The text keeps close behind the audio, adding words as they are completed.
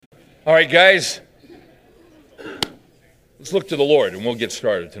All right, guys, let's look to the Lord and we'll get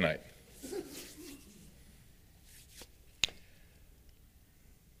started tonight.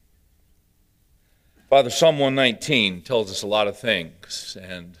 Father, Psalm 119 tells us a lot of things,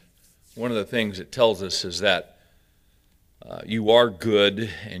 and one of the things it tells us is that you are good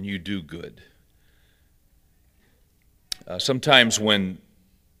and you do good. Sometimes when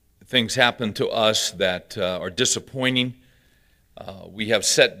things happen to us that are disappointing, we have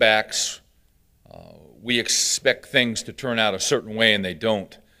setbacks, we expect things to turn out a certain way and they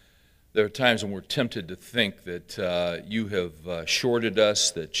don't. There are times when we're tempted to think that you have shorted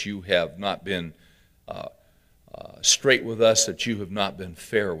us, that you have not been straight with us, that you have not been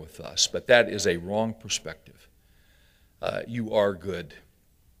fair with us. But that is a wrong perspective. You are good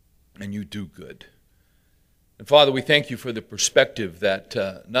and you do good. And Father, we thank you for the perspective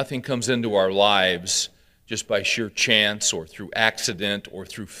that nothing comes into our lives just by sheer chance or through accident or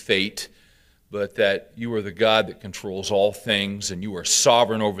through fate, but that you are the God that controls all things and you are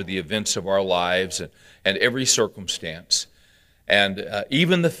sovereign over the events of our lives and every circumstance. And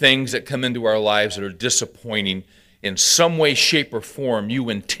even the things that come into our lives that are disappointing, in some way, shape, or form, you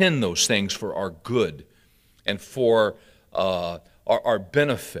intend those things for our good and for our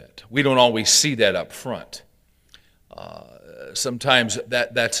benefit. We don't always see that up front. Sometimes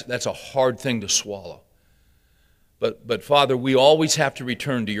that's a hard thing to swallow. But Father, we always have to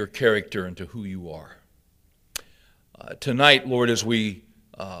return to your character and to who you are. Tonight, Lord, as we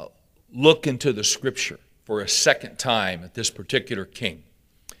look into the Scripture for a second time at this particular king,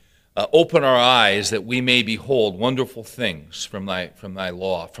 open our eyes that we may behold wonderful things from thy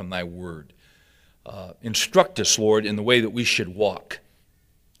law, from thy word. Instruct us, Lord, in the way that we should walk.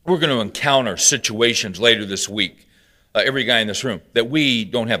 We're going to encounter situations later this week, every guy in this room, that we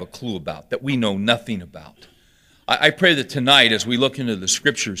don't have a clue about, that we know nothing about. I pray that tonight, as we look into the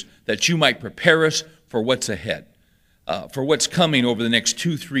Scriptures, that you might prepare us for what's ahead, for what's coming over the next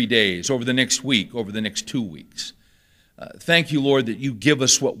 2-3 days, over the next week, over the next 2 weeks. Thank you, Lord, that you give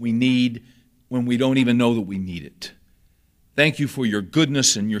us what we need when we don't even know that we need it. Thank you for your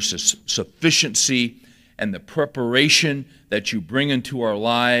goodness and your sufficiency and the preparation that you bring into our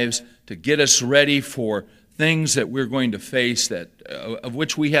lives to get us ready for things that we're going to face of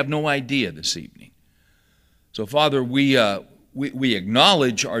which we have no idea this evening. So, Father, we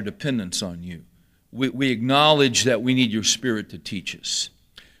acknowledge our dependence on you. We acknowledge that we need your Spirit to teach us.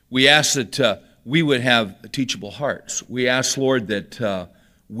 We ask that we would have teachable hearts. We ask, Lord, that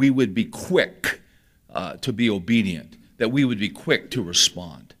we would be quick to be obedient, that we would be quick to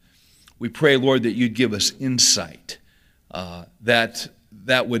respond. We pray, Lord, that you'd give us insight, that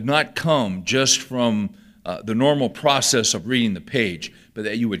would not come just from the normal process of reading the page, but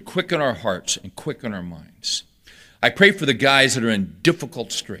that you would quicken our hearts and quicken our minds. I pray for the guys that are in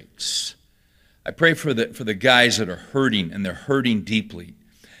difficult straits. I pray for the guys that are hurting, and they're hurting deeply.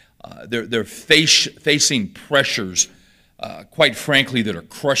 They're facing pressures, quite frankly, that are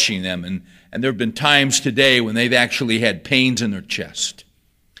crushing them. And there have been times today when they've actually had pains in their chest.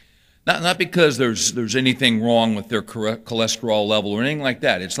 Not because there's anything wrong with their cholesterol level or anything like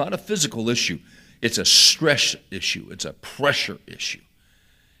that. It's not a physical issue. It's a stress issue. It's a pressure issue.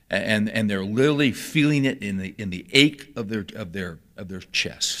 And they're literally feeling it in the ache of their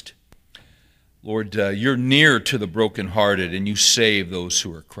chest. Lord, you're near to the brokenhearted, and you save those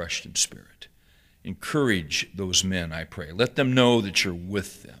who are crushed in spirit. Encourage those men, I pray. Let them know that you're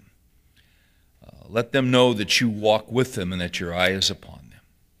with them. Let them know that you walk with them and that your eye is upon them.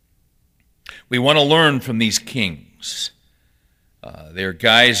 We want to learn from these kings. They're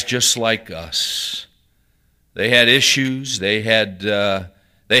guys just like us. They had issues. They had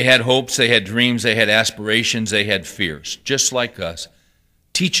hopes. They had dreams. They had aspirations. They had fears, just like us.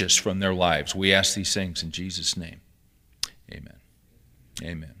 Teach us from their lives. We ask these things in Jesus' name. Amen.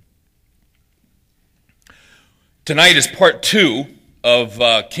 Amen. Tonight is part 2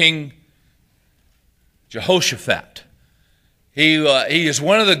 of King Jehoshaphat. He is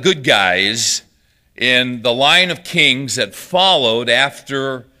one of the good guys in the line of kings that followed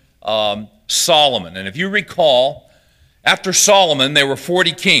after Solomon. And if you recall, after Solomon, there were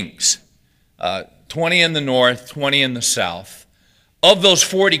 40 kings, 20 in the north, 20 in the south. Of those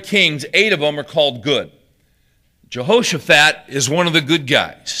 40 kings, 8 of them are called good. Jehoshaphat is one of the good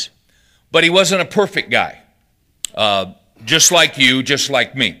guys, but he wasn't a perfect guy, just like you, just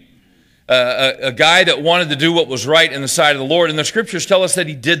like me. A guy that wanted to do what was right in the sight of the Lord, and the Scriptures tell us that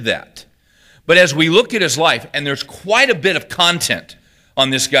he did that. But as we look at his life, and there's quite a bit of content on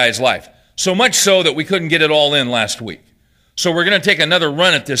this guy's life, so much so that we couldn't get it all in last week. So we're going to take another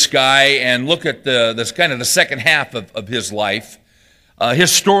run at this guy and look at this kind of the second half of his life.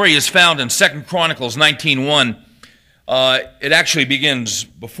 His story is found in 2 Chronicles 19:1. It actually begins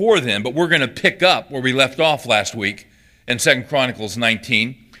before then, but we're going to pick up where we left off last week in 2 Chronicles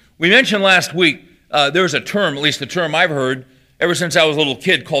 19. We mentioned last week there's a term, at least a term I've heard ever since I was a little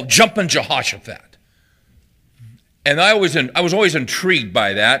kid, called Jumpin' Jehoshaphat. And I was always intrigued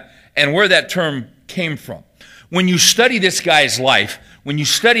by that and where that term came from. When you study this guy's life, when you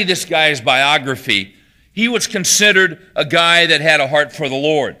study this guy's biography, he was considered a guy that had a heart for the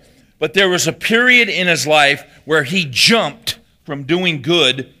Lord. But there was a period in his life where he jumped from doing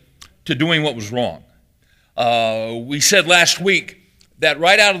good to doing what was wrong. We said last week that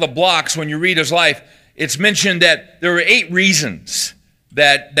right out of the blocks, when you read his life, it's mentioned that there were 8 reasons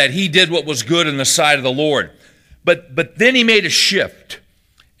that he did what was good in the sight of the Lord. But then he made a shift.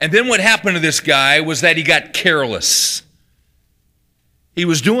 And then what happened to this guy was that he got careless. He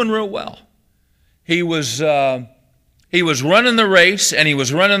was doing real well. He was running the race, and he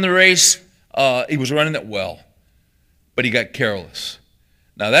was running it well. But he got careless.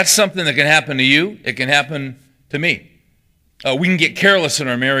 Now that's something that can happen to you. It can happen to me. We can get careless in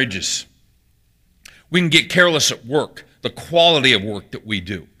our marriages. We can get careless at work, the quality of work that we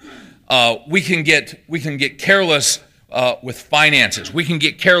do. We can get careless with finances. We can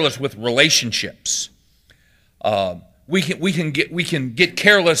get careless with relationships. We can get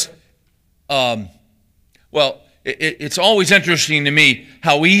careless. It's always interesting to me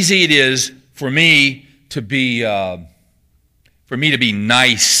how easy it is for me to be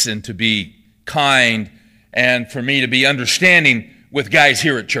nice and to be kind and for me to be understanding with guys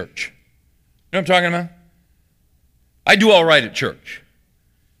here at church. You know what I'm talking about? I do all right at church.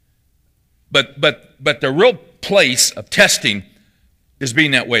 But the real place of testing is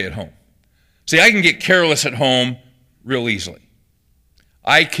being that way at home. See, I can get careless at home real easily.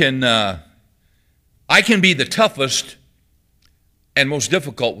 I can be the toughest and most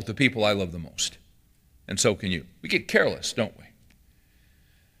difficult with the people I love the most. And so can you. We get careless, don't we?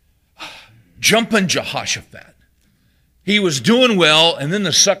 Jumping Jehoshaphat. He was doing well, and then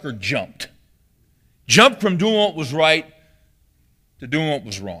the sucker jumped. Jumped from doing what was right to doing what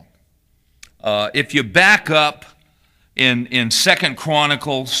was wrong. If you back up in 2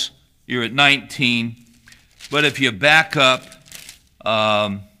 Chronicles, you're at 19. But if you back up,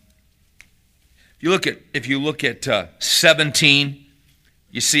 if you look at 17,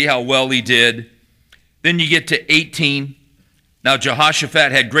 you see how well he did. Then you get to 18. Now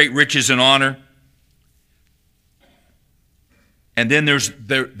Jehoshaphat had great riches and honor. And then there's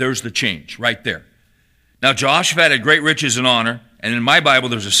the change right there. Now Jehoshaphat had great riches and honor, and in my Bible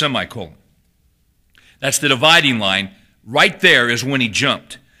there's a semicolon. That's the dividing line. Right there is when he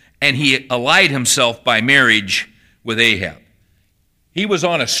jumped. And he allied himself by marriage with Ahab. He was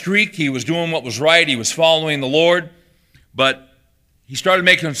on a streak. He was doing what was right. He was following the Lord. But he started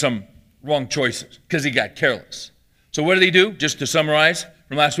making some wrong choices because he got careless. So what did he do? Just to summarize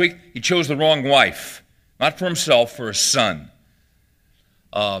from last week, he chose the wrong wife. Not for himself, for his son.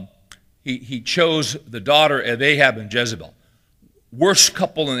 He chose the daughter of Ahab and Jezebel. Worst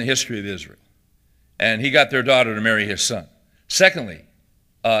couple in the history of Israel. And he got their daughter to marry his son. Secondly,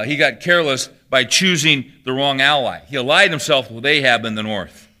 he got careless by choosing the wrong ally. He allied himself with Ahab in the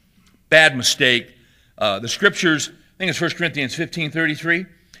north. Bad mistake. The scriptures, I think it's 1 Corinthians 15:33,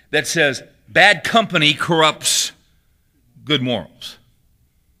 that says, bad company corrupts good morals.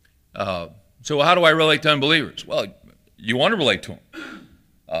 So how do I relate to unbelievers? Well, you want to relate to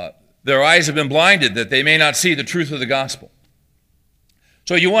them. Their eyes have been blinded that they may not see the truth of the gospel.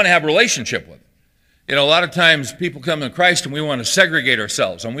 So you want to have a relationship with them. You know, a lot of times people come to Christ and we want to segregate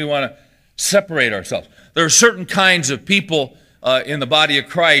ourselves and we want to separate ourselves. There are certain kinds of people in the body of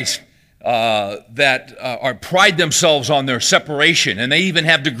Christ that pride themselves on their separation, and they even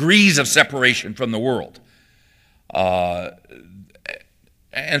have degrees of separation from the world. And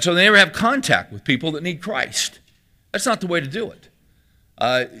so they never have contact with people that need Christ. That's not the way to do it.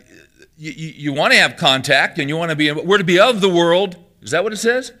 You want to have contact, and you want to be. We're to be of the world. Is that what it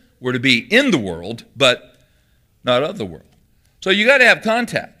says? We're to be in the world, but not of the world. So you got to have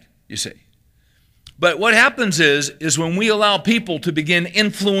contact, you see. But what happens is when we allow people to begin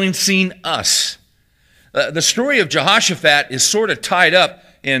influencing us. The story of Jehoshaphat is sort of tied up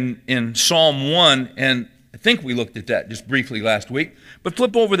in Psalm 1, and I think we looked at that just briefly last week. But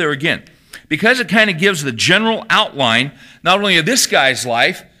flip over there again, because it kind of gives the general outline, not only of this guy's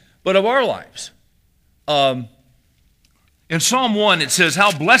life, but of our lives. In Psalm 1, it says,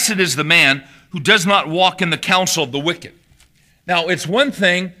 "How blessed is the man who does not walk in the counsel of the wicked." Now, it's one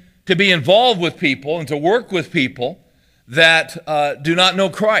thing to be involved with people and to work with people that do not know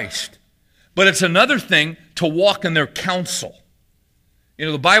Christ. But it's another thing to walk in their counsel. You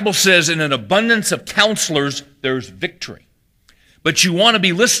know, the Bible says in an abundance of counselors, there's victory. But you want to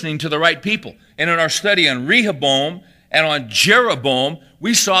be listening to the right people. And in our study on Rehoboam and on Jeroboam,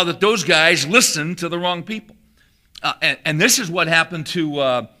 we saw that those guys listened to the wrong people. And this is what happened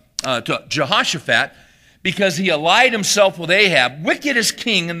to Jehoshaphat, because he allied himself with Ahab, wickedest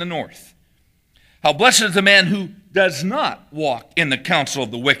king in the north. How blessed is the man who does not walk in the counsel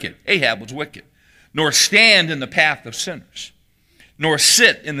of the wicked. Ahab was wicked. Nor stand in the path of sinners. Nor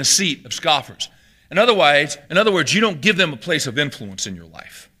sit in the seat of scoffers. In other words, you don't give them a place of influence in your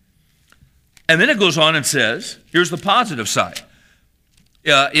life. And then it goes on and says, here's the positive side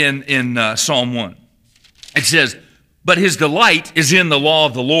in Psalm 1. It says, but his delight is in the law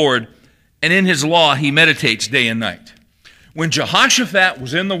of the Lord, and in his law he meditates day and night. When Jehoshaphat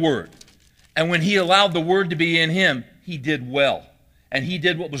was in the Word, and when he allowed the Word to be in him, he did well. And he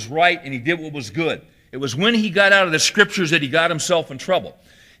did what was right, and he did what was good. It was when he got out of the Scriptures that he got himself in trouble.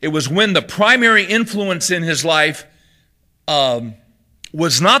 It was when the primary influence in his life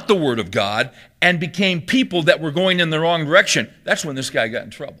was not the Word of God and became people that were going in the wrong direction. That's when this guy got in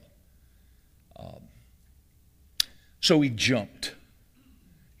trouble. So he jumped.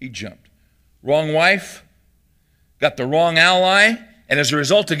 He jumped. Wrong wife, got the wrong ally, and as a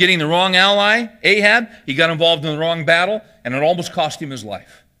result of getting the wrong ally, Ahab, he got involved in the wrong battle, and it almost cost him his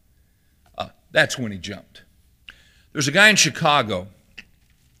life. That's when he jumped. There's a guy in Chicago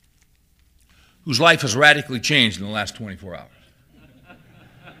whose life has radically changed in the last 24 hours.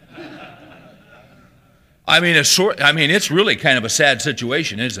 It's really kind of a sad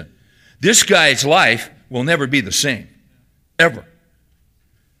situation, isn't it? This guy's life will never be the same, ever.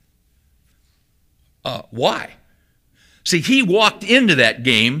 Why? See, he walked into that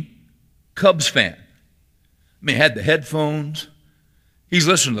game Cubs fan. Had the headphones. He's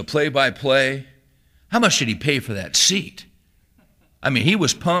listening to the play-by-play. How much did he pay for that seat? He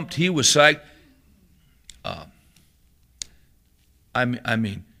was pumped. He was psyched. They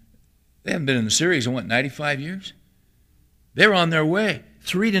haven't been in the series in, 95 years? They're on their way.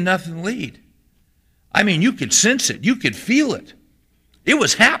 3-0 lead. You could sense it. You could feel it. It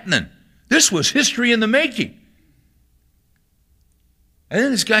was happening. This was history in the making. And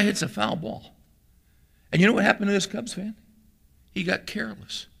then this guy hits a foul ball. And you know what happened to this Cubs fan? He got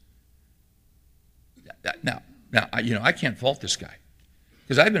careless. Now, I can't fault this guy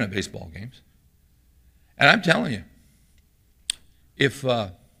because I've been at baseball games. And I'm telling you, if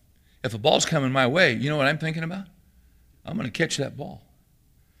a ball's coming my way, you know what I'm thinking about? I'm going to catch that ball.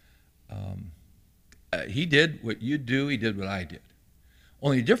 He did what you do. He did what I did.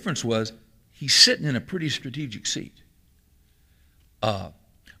 Only the difference was he's sitting in a pretty strategic seat.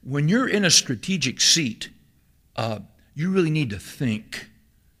 When you're in a strategic seat, you really need to think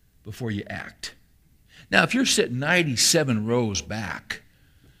before you act. Now, if you're sitting 97 rows back,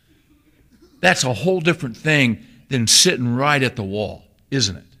 that's a whole different thing than sitting right at the wall,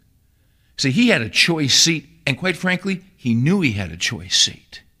 isn't it? See, he had a choice seat, and quite frankly, he knew he had a choice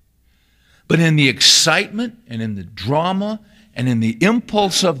seat. But in the excitement and in the drama and in the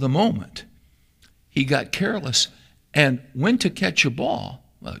impulse of the moment, he got careless and went to catch a ball.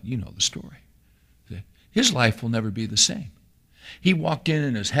 Well, you know the story. His life will never be the same. He walked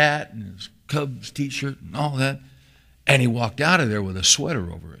in his hat and his Cubs t-shirt and all that, and he walked out of there with a sweater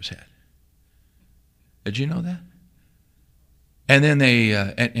over his head. Did you know that? And then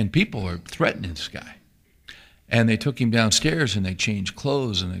and people are threatening this guy. And they took him downstairs and they changed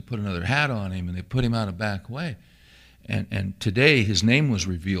clothes and they put another hat on him and they put him out a back way. And today his name was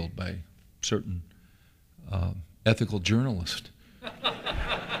revealed by certain ethical journalist.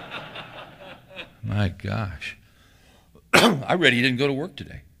 My gosh. I read he didn't go to work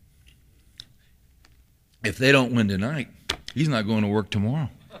today. If they don't win tonight, he's not going to work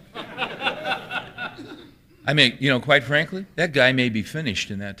tomorrow. Quite frankly, that guy may be finished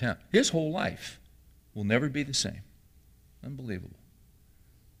in that town. His whole life will never be the same. Unbelievable.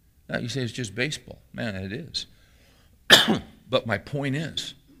 Now you say it's just baseball. Man, it is. But my point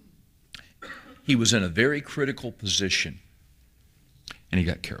is, he was in a very critical position, and he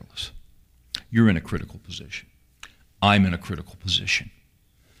got careless. You're in a critical position. I'm in a critical position.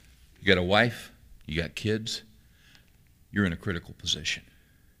 You got a wife, you got kids, you're in a critical position,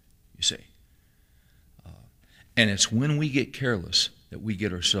 you see. And it's when we get careless that we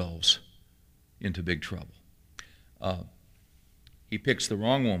get ourselves into big trouble. He picks the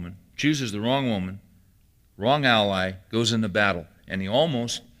wrong woman, chooses the wrong woman, wrong ally, goes into battle, and he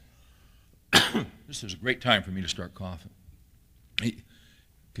almost, this is a great time for me to start coughing.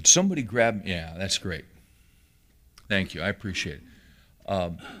 Could somebody grab, yeah, that's great. Thank you, I appreciate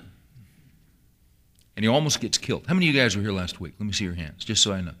it. and he almost gets killed. How many of you guys were here last week? Let me see your hands, just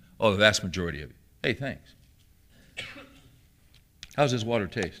so I know. Oh, the vast majority of you. Hey, thanks. How's this water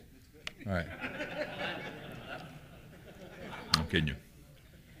taste? All right. I'm kidding you.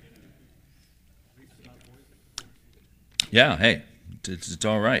 Yeah, hey, it's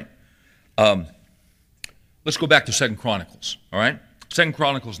all right. Let's go back to 2 Chronicles, all right? 2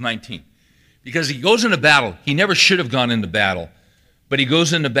 Chronicles 19. Because he goes into battle. He never should have gone into battle, but he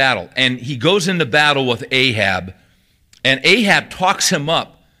goes into battle. And he goes into battle with Ahab, and Ahab talks him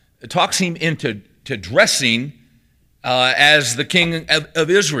into dressing as the king of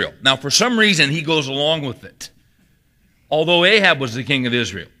Israel. Now, for some reason, he goes along with it, although Ahab was the king of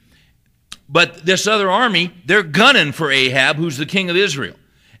Israel. But this other army, they're gunning for Ahab, who's the king of Israel.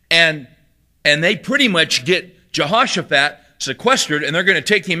 And they pretty much get Jehoshaphat sequestered, and they're going to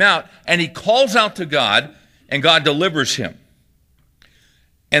take him out. And he calls out to God, and God delivers him.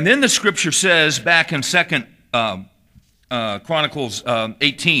 And then the scripture says, back in 2 Chronicles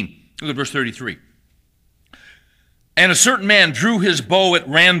 18, look at verse 33. And a certain man drew his bow at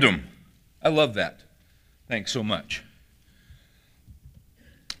random. I love that. Thanks so much.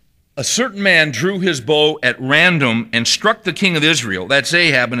 A certain man drew his bow at random and struck the king of Israel, that's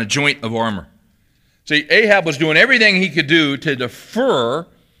Ahab, in a joint of armor. See, Ahab was doing everything he could do to defer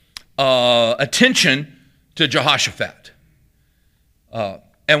attention to Jehoshaphat.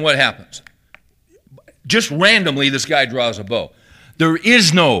 And what happens? Just randomly, this guy draws a bow. There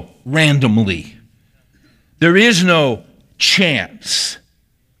is no randomly. There is no chance.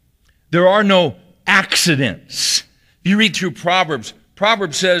 There are no accidents. If you read through Proverbs,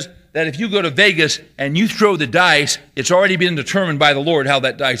 Proverbs says that if you go to Vegas and you throw the dice, it's already been determined by the Lord how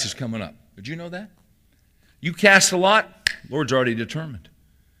that dice is coming up. Did you know that? You cast a lot, Lord's already determined.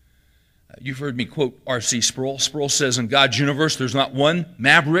 You've heard me quote R.C. Sproul. Sproul says, in God's universe, there's not one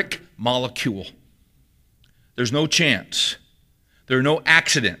maverick molecule. There's no chance. There are no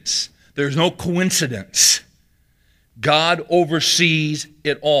accidents. There's no coincidence. God oversees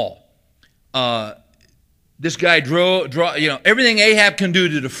it all. This guy everything Ahab can do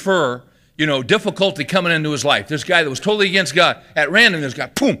to defer, difficulty coming into his life. This guy that was totally against God, at random, this guy,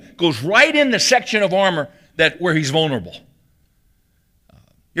 boom, goes right in the section of armor where he's vulnerable.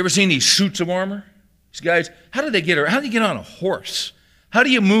 You ever seen these suits of armor? These guys, how do they get on a horse? How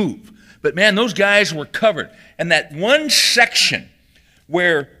do you move? But man, those guys were covered. And that one section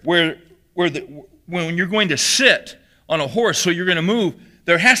when you're going to sit on a horse, so you're going to move,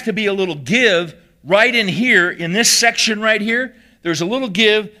 there has to be a little give right in here, in this section right here. There's a little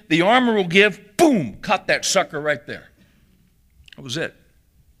give, the armor will give, boom, cut that sucker right there. That was it.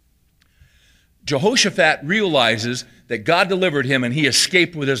 Jehoshaphat realizes that God delivered him and he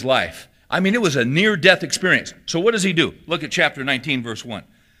escaped with his life. I mean, it was a near-death experience. So what does he do? Look at chapter 19, verse 1.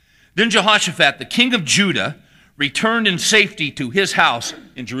 Then Jehoshaphat, the king of Judah, returned in safety to his house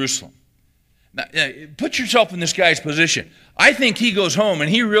in Jerusalem. Now, put yourself in this guy's position. I think he goes home and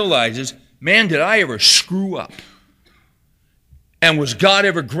he realizes, man, did I ever screw up? And was God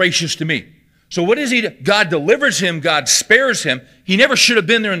ever gracious to me? So what does he do? God delivers him. God spares him. He never should have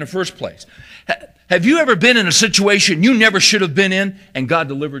been there in the first place. Have you ever been in a situation you never should have been in and God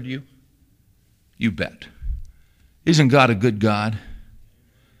delivered you? You bet. Isn't God a good God?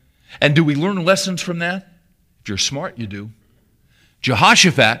 And do we learn lessons from that? If you're smart, you do.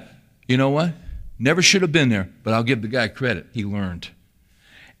 Jehoshaphat, you know what? Never should have been there, but I'll give the guy credit. He learned.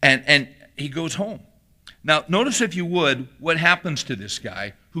 And he goes home. Now, notice, if you would, what happens to this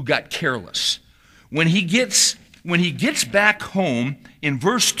guy who got careless. When he gets back home in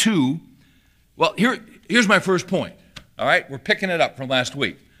verse 2, well, here's my first point. All right? We're picking it up from last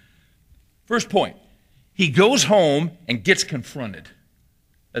week. First point. He goes home and gets confronted.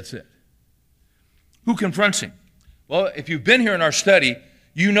 That's it. Who confronts him? Well, if you've been here in our study,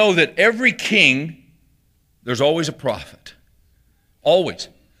 you know that every king, there's always a prophet. Always.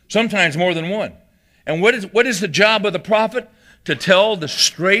 Sometimes more than one. And what is the job of the prophet? To tell the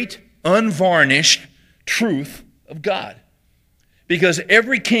straight, unvarnished truth of God. Because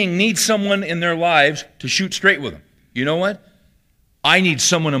every king needs someone in their lives to shoot straight with them. You know what? I need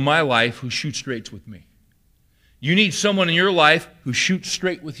someone in my life who shoots straight with me. You need someone in your life who shoots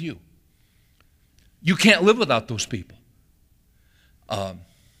straight with you. You can't live without those people.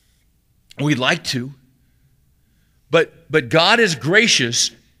 We'd like to. But God is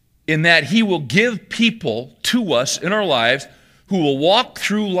gracious in that He will give people to us in our lives who will walk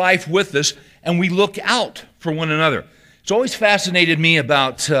through life with us, and we look out for one another. It's always fascinated me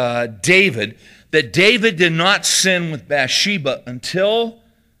about David, that David did not sin with Bathsheba until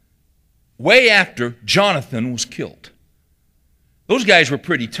way after Jonathan was killed. Those guys were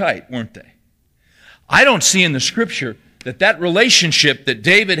pretty tight, weren't they? I don't see in the Scripture that relationship that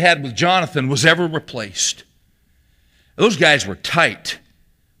David had with Jonathan was ever replaced. Those guys were tight.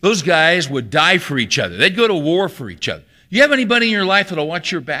 Those guys would die for each other. They'd go to war for each other. You have anybody in your life that'll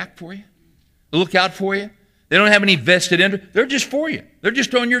watch your back for you? They'll look out for you? They don't have any vested interest. They're just for you. They're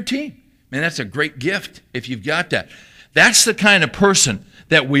just on your team. Man, that's a great gift if you've got that. That's the kind of person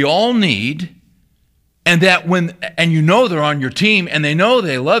that we all need, and you know they're on your team, and they know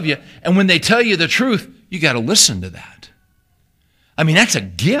they love you, and when they tell you the truth, you got to listen to that. I mean, that's a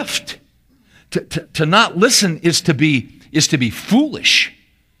gift. To not listen is to be foolish,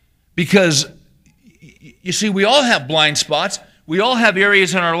 because you see, we all have blind spots. We all have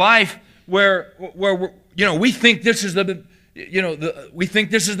areas in our life where we think this is we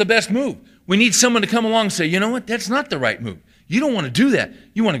think this is the best move. We need someone to come along and say, you know what, that's not the right move. You don't want to do that.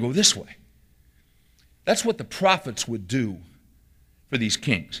 You want to go this way. That's what the prophets would do for these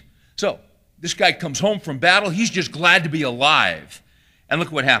kings. So this guy comes home from battle. He's just glad to be alive. And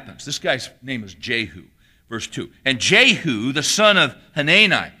look what happens. This guy's name is Jehu, verse 2. And Jehu, the son of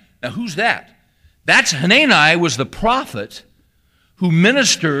Hanani. Now, who's that? Hanani was the prophet who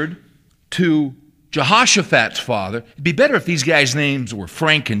ministered to Jehoshaphat's father. It'd be better if these guys' names were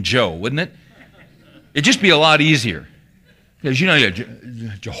Frank and Joe, wouldn't it? It'd just be a lot easier. Because, you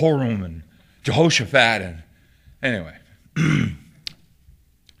have Jehoram and Jehoshaphat. And anyway.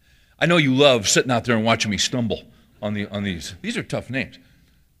 I know you love sitting out there and watching me stumble on these. These are tough names.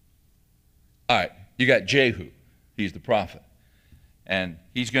 All right, you got Jehu. He's the prophet. And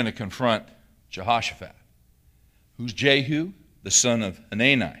he's going to confront Jehoshaphat. Who's Jehu? The son of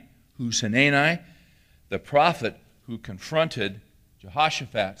Hanani. Who's Hanani? The prophet who confronted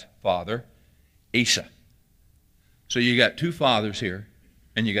Jehoshaphat's father, Asa. So you got two fathers here,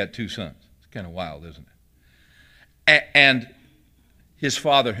 and you got two sons. It's kind of wild, isn't it? And his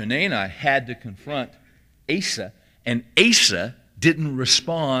father Hanani had to confront Asa, and Asa didn't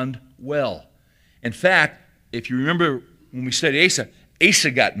respond well. In fact, if you remember when we studied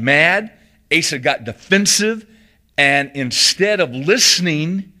Asa got mad, Asa got defensive, and instead of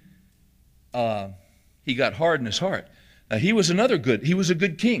listening, he got hard in his heart. Now, he was a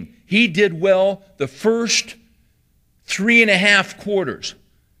good king. He did well the first 3.5 quarters.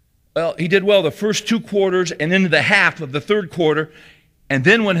 Well, he did well the first 2 quarters and into the half of the third quarter. And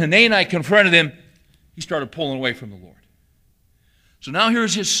then when Hanani confronted him, he started pulling away from the Lord. So now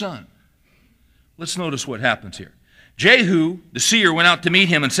here's his son. Let's notice what happens here. Jehu, the seer, went out to meet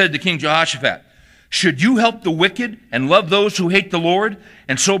him and said to King Jehoshaphat, "Should you help the wicked and love those who hate the Lord,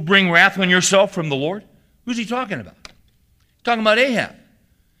 and so bring wrath on yourself from the Lord?" Who's he talking about? He's talking about Ahab.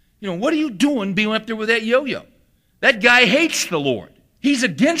 What are you doing being up there with that yo-yo? That guy hates the Lord. He's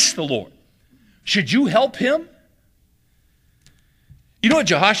against the Lord. Should you help him? You know what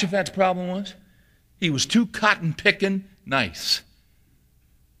Jehoshaphat's problem was? He was too cotton-picking nice.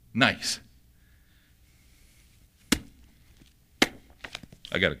 Nice.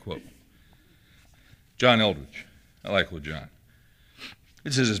 I got a quote. John Eldridge. I like old John.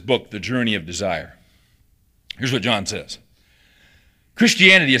 This is his book, The Journey of Desire. Here's what John says.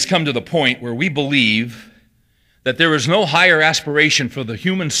 Christianity has come to the point where we believe that there is no higher aspiration for the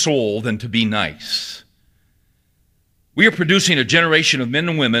human soul than to be nice. We are producing a generation of men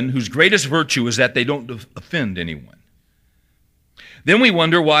and women whose greatest virtue is that they don't offend anyone. Then we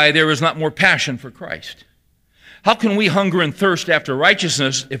wonder why there is not more passion for Christ. How can we hunger and thirst after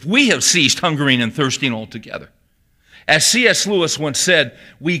righteousness if we have ceased hungering and thirsting altogether? As C.S. Lewis once said,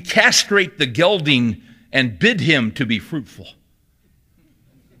 we castrate the gelding and bid him to be fruitful.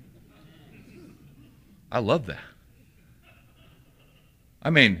 I love that. I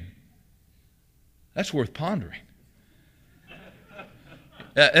mean, that's worth pondering.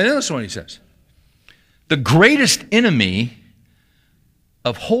 And then this one he says, the greatest enemy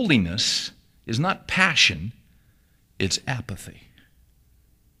of holiness is not passion, it's apathy.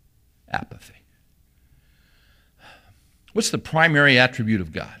 Apathy. What's the primary attribute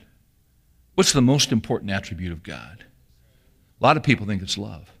of God? What's the most important attribute of God? A lot of people think it's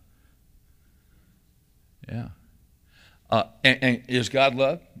love. Yeah. And is God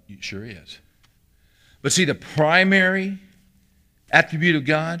love? Sure he is. But see, the primary attribute of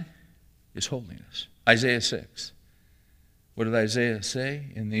God is holiness. Isaiah 6. What did Isaiah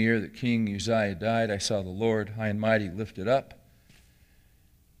say? In the year that King Uzziah died, I saw the Lord high and mighty lifted up,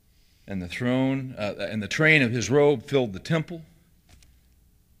 and the throne and the train of his robe filled the temple.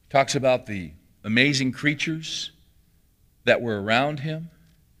 Talks about the amazing creatures that were around him.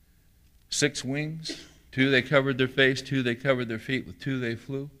 6 wings. 2 they covered their face, 2 they covered their feet, with 2 they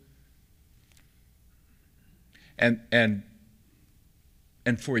flew. And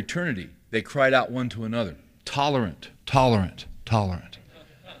for eternity, They cried out one to another, tolerant, tolerant, tolerant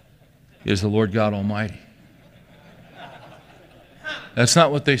is the Lord God Almighty. That's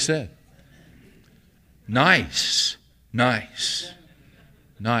not what they said. Nice, nice,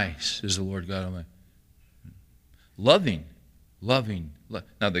 nice is the Lord God Almighty. Loving, loving.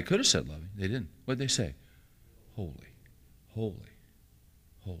 Now, they could have said loving. They didn't. What did they say? Holy, holy,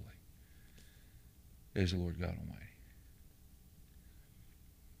 holy is the Lord God Almighty.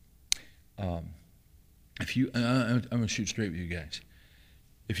 I'm going to shoot straight with you guys.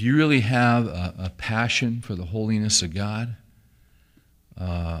 If you really have a passion for the holiness of God,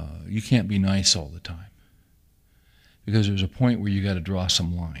 you can't be nice all the time. Because there's a point where you got to draw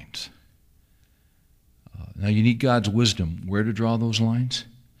some lines. Now you need God's wisdom where to draw those lines.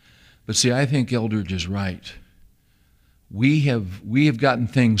 But see, I think Eldridge is right. We have gotten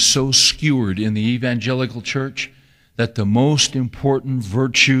things so skewered in the evangelical church that the most important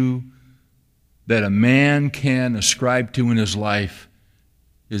virtue that a man can ascribe to in his life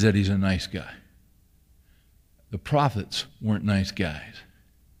is that he's a nice guy. The prophets weren't nice guys.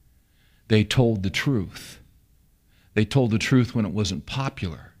 They told the truth. They told the truth when it wasn't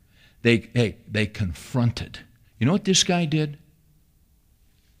popular. They confronted. You know what this guy did?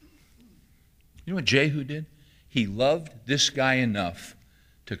 You know what Jehu did? He loved this guy enough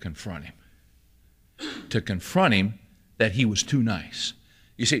to confront him. To confront him that he was too nice.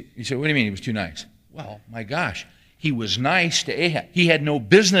 You say, what do you mean he was too nice? Well, my gosh, he was nice to Ahab. He had no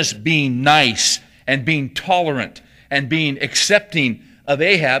business being nice and being tolerant and being accepting of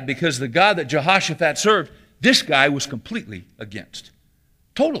Ahab because the God that Jehoshaphat served, this guy was completely against.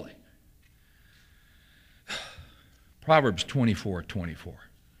 Totally. Proverbs 24:24.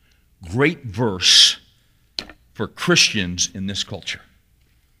 Great verse for Christians in this culture.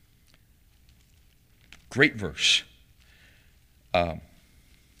 Great verse.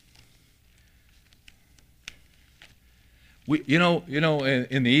 In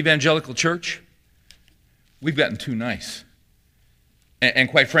the evangelical church, we've gotten too nice. And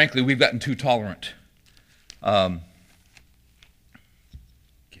quite frankly, we've gotten too tolerant. Gosh,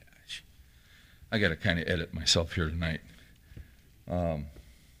 I got to kind of edit myself here tonight.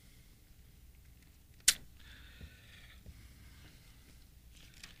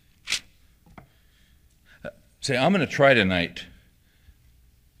 Say, I'm going to try tonight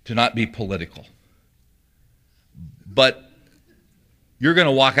to not be political. But you're going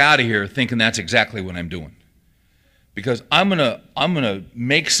to walk out of here thinking that's exactly what I'm doing. Because I'm going to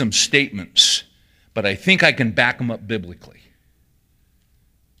make some statements, but I think I can back them up biblically.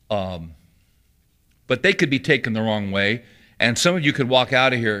 But they could be taken the wrong way, and some of you could walk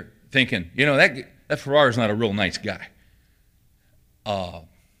out of here thinking, that Farrar's not a real nice guy. And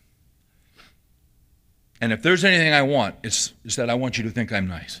if there's anything I want, it's that I want you to think I'm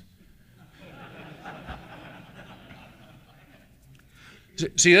nice.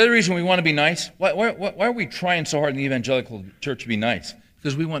 See, the other reason we want to be nice, why are we trying so hard in the evangelical church to be nice?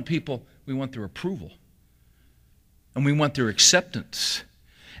 Because we want their approval. And we want their acceptance.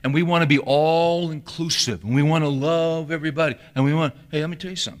 And we want to be all-inclusive. And we want to love everybody. And hey, let me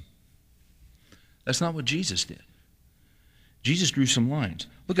tell you something. That's not what Jesus did. Jesus drew some lines.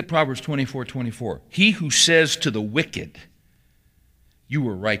 Look at Proverbs 24:24. He who says to the wicked, you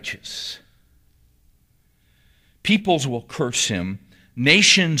are righteous. Peoples will curse him.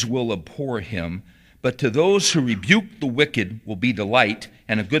 Nations will abhor him, but to those who rebuke the wicked will be delight,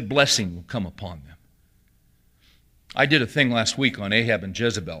 and a good blessing will come upon them. I did a thing last week on Ahab and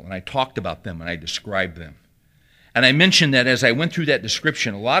Jezebel, and I talked about them, and I described them. And I mentioned that as I went through that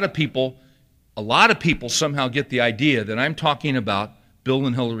description, a lot of people somehow get the idea that I'm talking about Bill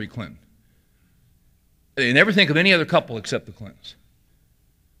and Hillary Clinton. They never think of any other couple except the Clintons.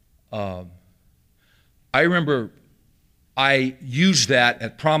 I remember I used that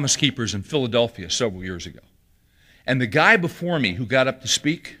at Promise Keepers in Philadelphia several years ago. And the guy before me who got up to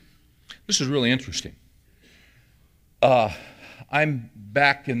speak, this is really interesting. I'm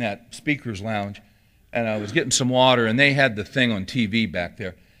back in that speaker's lounge, and I was getting some water, and they had the thing on TV back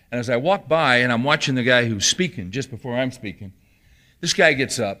there. And as I walked by, and I'm watching the guy who's speaking just before I'm speaking, this guy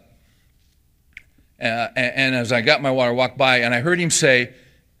gets up, and as I got my water, walked by, and I heard him say,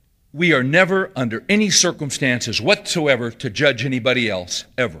 we are never under any circumstances whatsoever to judge anybody else,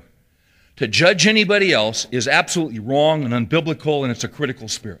 ever. To judge anybody else is absolutely wrong and unbiblical, and it's a critical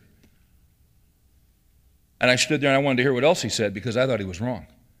spirit. And I stood there and I wanted to hear what else he said because I thought he was wrong.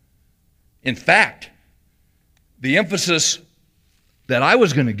 In fact, the emphasis that I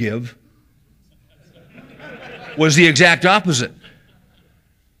was going to give was the exact opposite.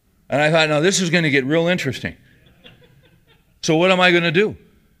 And I thought, no, this is going to get real interesting. So what am I going to do?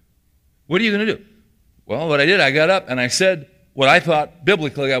 What are you going to do? Well, what I did, I got up and I said what I thought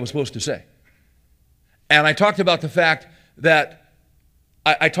biblically I was supposed to say. And I talked about the fact that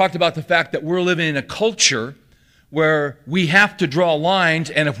we're living in a culture where we have to draw lines,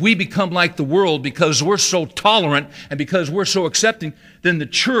 and if we become like the world because we're so tolerant and because we're so accepting, then the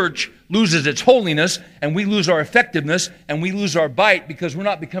church loses its holiness, and we lose our effectiveness, and we lose our bite because we're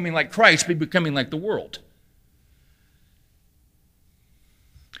not becoming like Christ, but becoming like the world.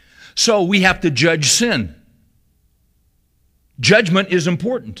 So we have to judge sin. Judgment is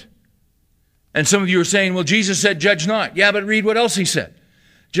important. And some of you are saying, well, Jesus said, judge not. Yeah, but read what else he said.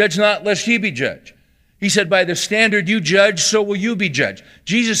 Judge not, lest ye be judged. He said, by the standard you judge, so will you be judged.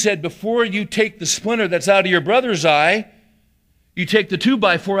 Jesus said, before you take the splinter that's out of your brother's eye, you take the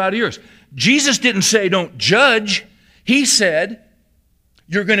 2x4 out of yours. Jesus didn't say don't judge. He said,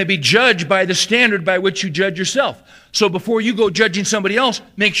 you're going to be judged by the standard by which you judge yourself. So before you go judging somebody else,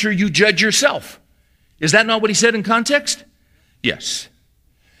 make sure you judge yourself. Is that not what he said in context? Yes.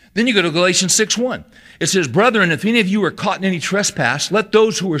 Then you go to Galatians 6:1. It says, brethren, if any of you are caught in any trespass, let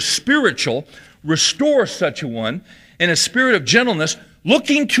those who are spiritual restore such a one in a spirit of gentleness,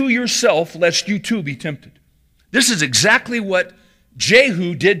 looking to yourself, lest you too be tempted. This is exactly what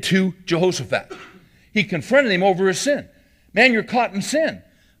Jehu did to Jehoshaphat. He confronted him over his sin. Man, you're caught in sin.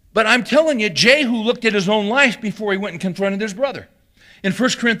 But I'm telling you, Jehu looked at his own life before he went and confronted his brother. In 1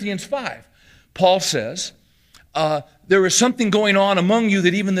 Corinthians 5, Paul says, there is something going on among you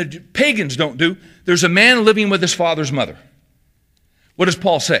that even the pagans don't do. There's a man living with his father's mother. What does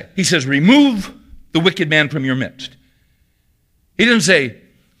Paul say? He says, remove the wicked man from your midst. He doesn't say,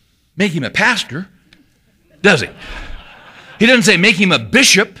 make him a pastor, does he? He doesn't say, make him a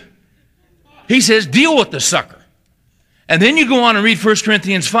bishop. He says, deal with the sucker. And then you go on and read 1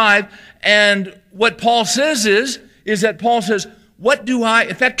 Corinthians 5, and what Paul says is that Paul says, what do I,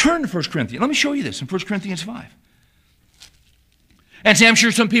 in fact, turn to 1 Corinthians. Let me show you this in 1 Corinthians 5. And see, I'm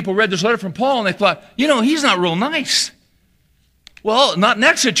sure some people read this letter from Paul and they thought, he's not real nice. Well, not in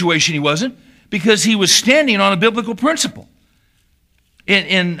that situation he wasn't, because he was standing on a biblical principle.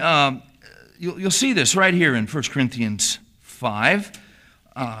 You'll see this right here in 1 Corinthians 5.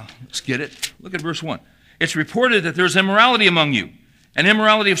 Let's get it. Look at verse 1. It's reported that there's immorality among you, an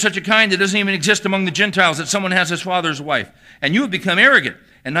immorality of such a kind that doesn't even exist among the Gentiles, that someone has his father's wife. And you have become arrogant,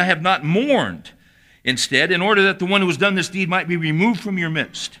 and I have not mourned. Instead, in order that the one who has done this deed might be removed from your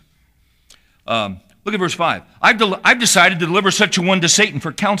midst. Look at verse 5. I've decided to deliver such a one to Satan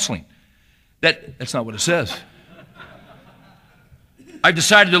for counseling. That's not what it says. I've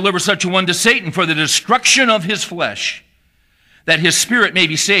decided to deliver such a one to Satan for the destruction of his flesh, that his spirit may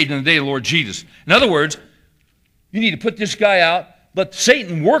be saved in the day of the Lord Jesus. In other words, you need to put this guy out, let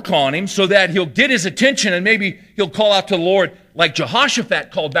Satan work on him so that he'll get his attention and maybe he'll call out to the Lord like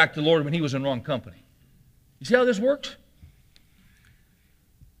Jehoshaphat called back to the Lord when he was in wrong company. You see how this works?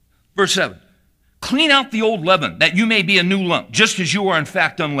 Verse 7. Clean out the old leaven, that you may be a new lump, just as you are in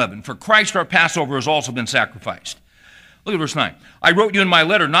fact unleavened. For Christ our Passover has also been sacrificed. Look at verse 9. I wrote you in my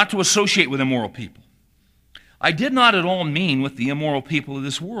letter not to associate with immoral people. I did not at all mean with the immoral people of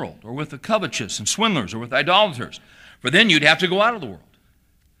this world, or with the covetous and swindlers, or with idolaters, for then you'd have to go out of the world.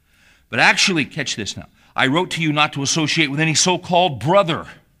 But actually, catch this now, I wrote to you not to associate with any so-called brother,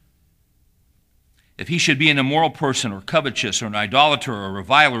 if he should be an immoral person, or covetous, or an idolater, or a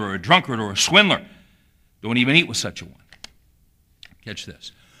reviler, or a drunkard, or a swindler. Don't even eat with such a one. Catch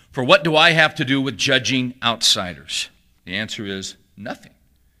this. For what do I have to do with judging outsiders? The answer is nothing.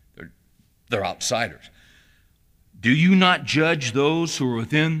 They're outsiders. Do you not judge those who are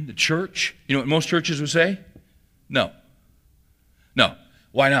within the church? You know what most churches would say? No. No.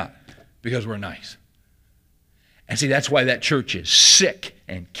 Why not? Because we're nice. And see, that's why that church is sick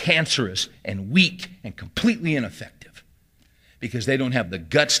and cancerous and weak and completely ineffective. Because they don't have the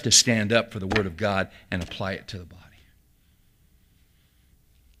guts to stand up for the Word of God and apply it to the body.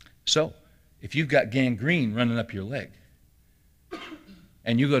 So, if you've got gangrene running up your leg,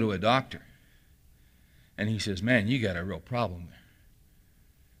 and you go to a doctor, and he says, man, you got a real problem there.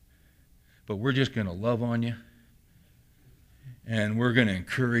 But we're just going to love on you, and we're going to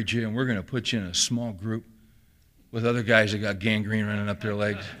encourage you, and we're going to put you in a small group with other guys that got gangrene running up their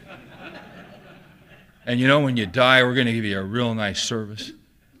legs. And when you die, we're going to give you a real nice service.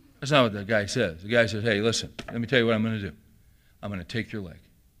 That's not what the guy says. The guy says, hey, listen, let me tell you what I'm going to do. I'm going to take your leg.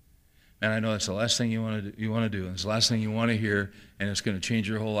 And I know that's the last thing you want to do, and it's the last thing you want to hear, and it's going to change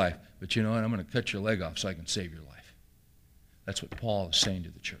your whole life. But you know what? I'm going to cut your leg off so I can save your life. That's what Paul is saying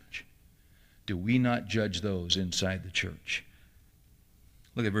to the church. Do we not judge those inside the church?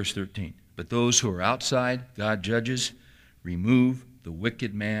 Look at verse 13. But those who are outside, God judges, remove the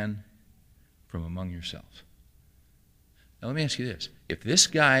wicked man from among yourselves. Now let me ask you this. If this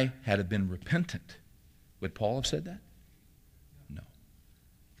guy had been repentant, would Paul have said that? No.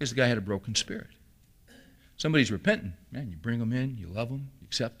 Because the guy had a broken spirit. Somebody's repentant, man, you bring them in, you love them, you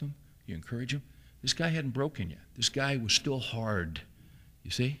accept them, you encourage them. This guy hadn't broken yet. This guy was still hard,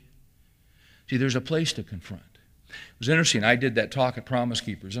 you see? See, there's a place to confront. It was interesting. I did that talk at Promise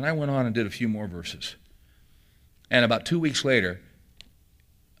Keepers, and I went on and did a few more verses. And about 2 weeks later,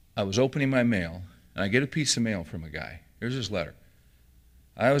 I was opening my mail, and I get a piece of mail from a guy. Here's his letter.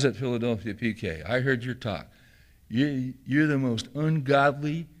 I was at Philadelphia PK. I heard your talk. You're the most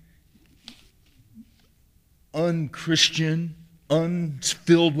ungodly, unchristian,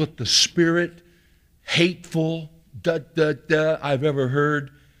 unfilled with the Spirit, hateful, I've ever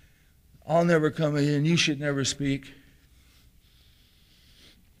heard. I'll never come in. You should never speak.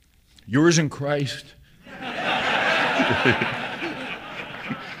 Yours in Christ.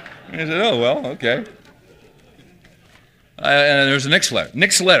 I said, oh, well, okay. And there's the next letter.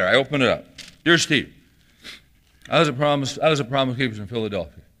 Next letter, I opened it up. Dear Steve, I was at Promise Keepers in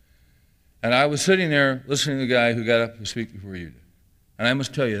Philadelphia. And I was sitting there listening to the guy who got up to speak before you did. And I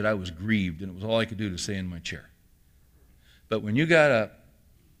must tell you that I was grieved, and it was all I could do to stay in my chair. But when you got up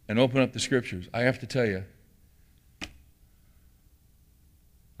and opened up the Scriptures, I have to tell you,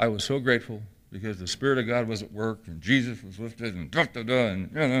 I was so grateful because the Spirit of God was at work, and Jesus was lifted, and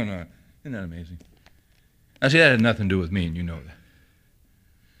and no. Isn't that amazing? I see, that had nothing to do with me, and you know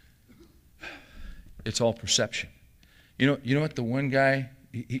that. It's all perception. You know what the one guy,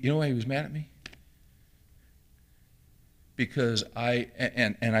 you know why he was mad at me? Because I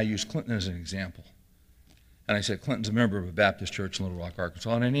used Clinton as an example. And I said, Clinton's a member of a Baptist church in Little Rock,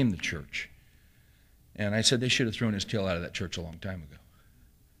 Arkansas, and I named the church. And I said they should have thrown his tail out of that church a long time ago.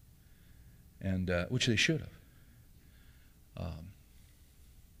 And which they should have.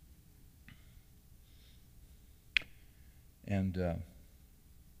 And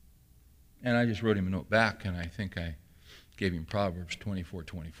I just wrote him a note back, and I think I gave him Proverbs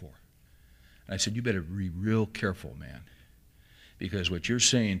 24:24. And I said, you better be real careful, man, because what you're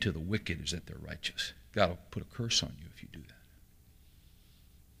saying to the wicked is that they're righteous. God will put a curse on you if you do that.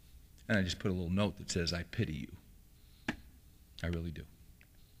 And I just put a little note that says, I pity you. I really do.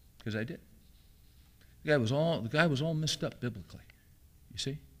 Because I did. The guy was all messed up biblically. You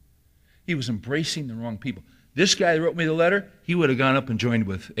see? He was embracing the wrong people. This guy that wrote me the letter, he would have gone up and joined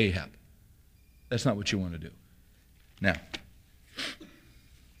with Ahab. That's not what you want to do. Now,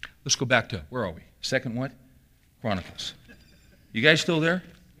 let's go back to, where are we? Second what? Chronicles. You guys still there?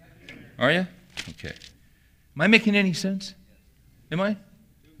 Are you? Okay. Am I making any sense? Am I?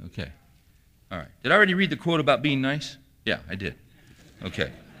 Okay. All right. Did I already read the quote about being nice? Yeah, I did.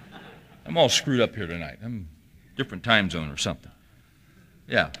 Okay. I'm all screwed up here tonight. I'm different time zone or something.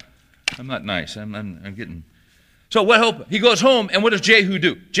 Yeah. I'm not nice. I'm getting... So what hope? He goes home, and what does Jehu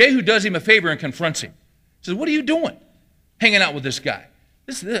do? Jehu does him a favor and confronts him. He says, what are you doing hanging out with this guy?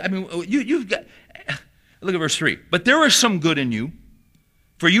 You've got... Look at verse 3. But there is some good in you,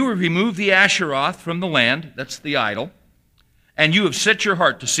 for you have removed the Asheroth from the land, that's the idol, and you have set your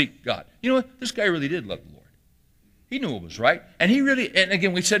heart to seek God. You know what? This guy really did love the Lord. He knew it was right. And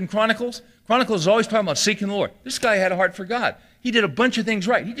again, we said in Chronicles is always talking about seeking the Lord. This guy had a heart for God. He did a bunch of things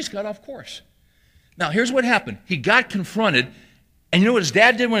right. He just got off course. Now, here's what happened. He got confronted, and you know what his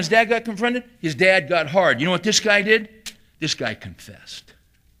dad did when his dad got confronted? His dad got hard. You know what this guy did? This guy confessed.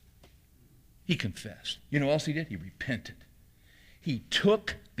 He confessed. You know what else he did? He repented. He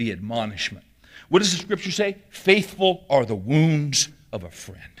took the admonishment. What does the Scripture say? Faithful are the wounds of a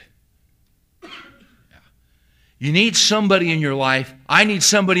friend. Yeah. You need somebody in your life. I need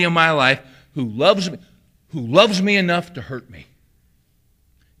somebody in my life who loves me enough to hurt me,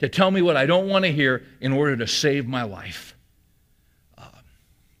 to tell me what I don't want to hear in order to save my life.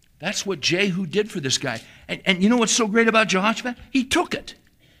 That's what Jehu did for this guy. And you know what's so great about Jehoshaphat? He took it.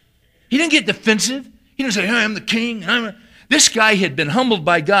 He didn't get defensive. He didn't say, hey, I'm the king. This guy had been humbled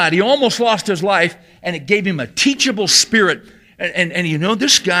by God. He almost lost his life, and it gave him a teachable spirit. And you know,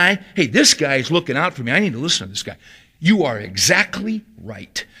 this guy is looking out for me. I need to listen to this guy. You are exactly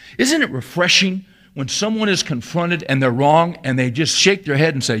right. Isn't it refreshing when someone is confronted and they're wrong and they just shake their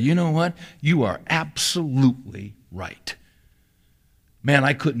head and say, you know what? You are absolutely right. Man,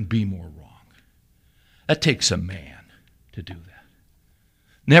 I couldn't be more wrong. That takes a man to do that.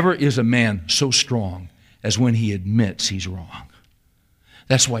 Never is a man so strong as when he admits he's wrong.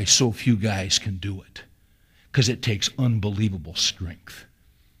 That's why so few guys can do it, because it takes unbelievable strength.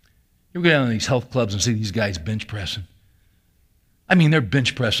 You ever go down to these health clubs and see these guys bench pressing? I mean, they're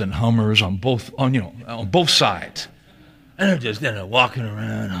bench pressing Hummers on both sides. And they're just walking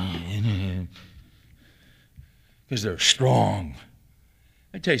around because they're strong.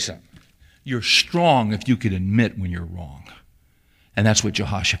 Let me tell you something. You're strong if you can admit when you're wrong. And that's what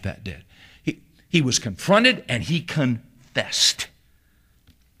Jehoshaphat did. He was confronted and he confessed.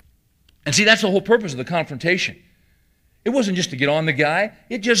 And see, that's the whole purpose of the confrontation. It wasn't just to get on the guy.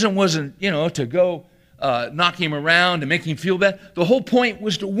 It just wasn't, to go knock him around and make him feel bad. The whole point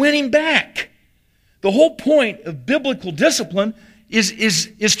was to win him back. The whole point of biblical discipline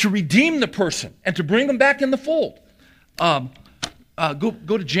is to redeem the person and to bring them back in the fold. Go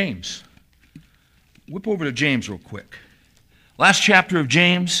to James. Whip over to James real quick. Last chapter of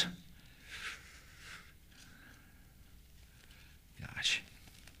James. Gosh.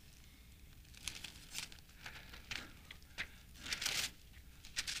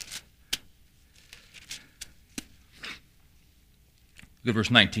 Look at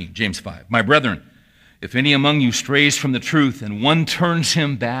verse 19, James 5. My brethren, if any among you strays from the truth and one turns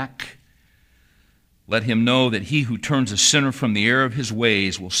him back, let him know that he who turns a sinner from the error of his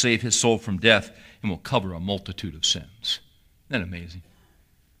ways will save his soul from death and will cover a multitude of sins. Isn't that amazing?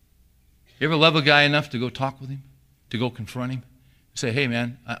 You ever love a guy enough to go talk with him, to go confront him? Say, hey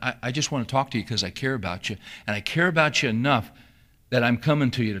man, I just want to talk to you because I care about you. And I care about you enough that I'm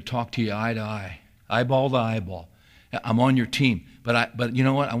coming to you to talk to you eye to eye, eyeball to eyeball. I'm on your team. But you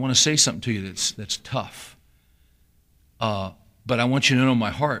know what? I want to say something to you that's tough. But I want you to know my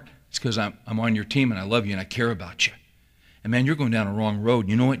heart. It's because I'm on your team and I love you and I care about you. And man, you're going down a wrong road.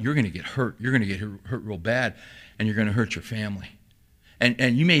 You know what? You're going to get hurt. You're going to get hurt real bad, and you're going to hurt your family.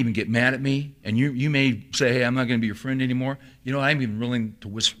 And you may even get mad at me, and you may say, hey, I'm not going to be your friend anymore. You know, I'm even willing to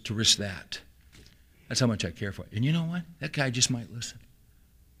risk that. That's how much I care for you. And you know what? That guy just might listen.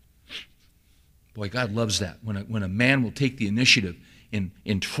 Boy, God loves that. When a man will take the initiative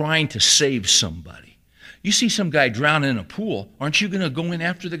in trying to save somebody. You see some guy drowning in a pool, aren't you going to go in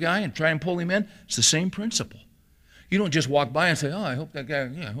after the guy and try and pull him in? It's the same principle. You don't just walk by and say, oh, I hope that guy,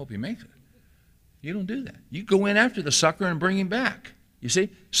 I hope he makes it. You don't do that. You go in after the sucker and bring him back. You see?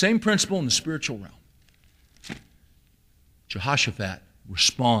 Same principle in the spiritual realm. Jehoshaphat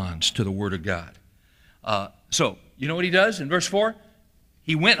responds to the word of God. So, you know what he does in verse 4?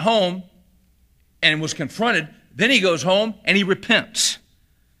 He went home and was confronted. Then he goes home and he repents.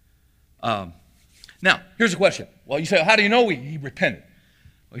 Now, here's the question. Well, you say, how do you know he repented?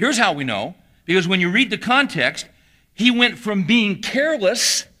 Well, here's how we know. Because when you read the context, he went from being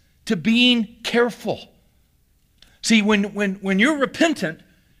careless to being careful. See, when you're repentant,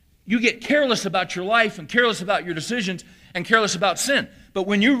 you get careless about your life and careless about your decisions and careless about sin. But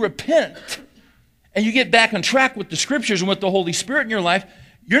when you repent and you get back on track with the Scriptures and with the Holy Spirit in your life,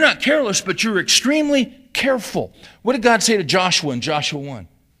 you're not careless, but you're extremely careful. What did God say to Joshua in Joshua 1?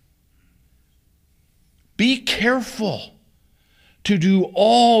 Be careful to do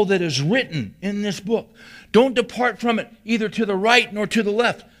all that is written in this book. Don't depart from it either to the right nor to the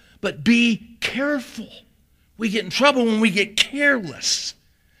left, but be careful. We get in trouble when we get careless.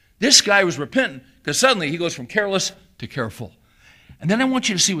 This guy was repentant because suddenly he goes from careless to careful. And then I want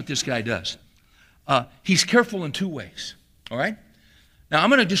you to see what this guy does. He's careful in two ways, all right? Now, I'm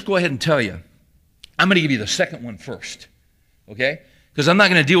going to just go ahead and tell you. I'm going to give you the second one first, okay? Because I'm not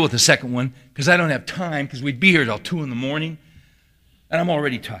going to deal with the second one because I don't have time because we'd be here till 2 in the morning, and I'm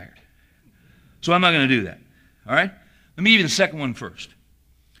already tired. So I'm not going to do that, all right? Let me give you the second one first.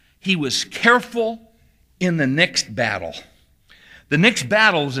 He was careful in the next battle. The next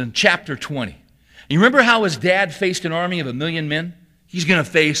battle is in chapter 20. And you remember how his dad faced an army of 1 million men? He's going to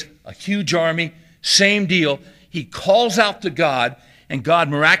face a huge army, same deal. He calls out to God, and God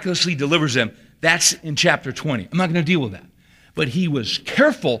miraculously delivers him. That's in chapter 20. I'm not going to deal with that. But he was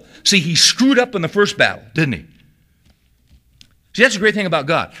careful. See, he screwed up in the first battle, didn't he? See, that's the great thing about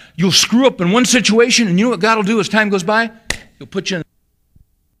God. You'll screw up in one situation, and you know what God will do as time goes by? He'll put you in.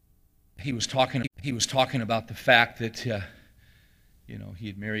 He was talking about the fact that, he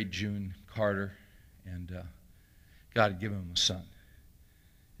had married June Carter, and God had given him a son.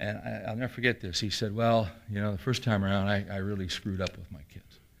 And I'll never forget this. He said, well, the first time around, I really screwed up with my kids.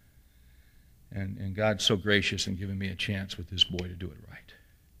 And God's so gracious in giving me a chance with this boy to do it right.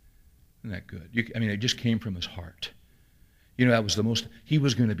 Isn't that good? It just came from his heart. That was he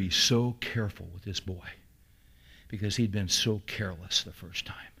was going to be so careful with this boy because he'd been so careless the first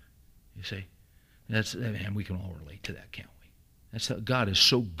time. You see? And we can all relate to that, can't we? God is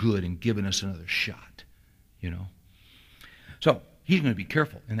so good in giving us another shot, So, he's going to be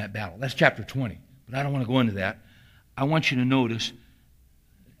careful in that battle. That's chapter 20. But I don't want to go into that. I want you to notice,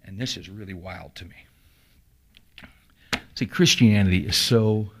 and this is really wild to me. See, Christianity is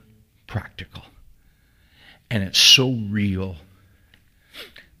so practical. And it's so real.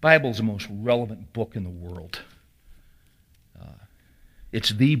 The Bible is the most relevant book in the world. It's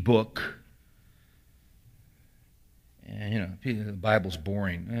the book. And, the Bible's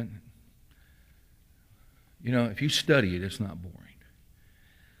boring. And, if you study it, it's not boring.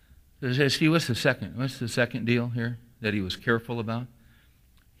 See, what's the second deal here that he was careful about?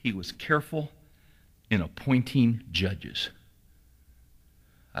 He was careful in appointing judges.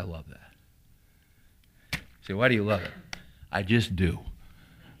 I love that. See, why do you love it? I just do.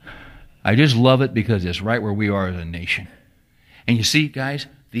 I just love it because it's right where we are as a nation. And you see, guys,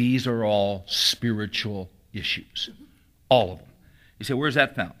 these are all spiritual issues. All of them. You say, where's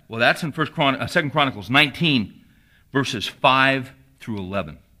that found? Well, that's in 2 Chronicles 19, verses 5 through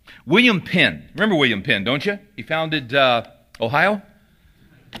 11. William Penn. Remember William Penn, don't you? He founded Ohio.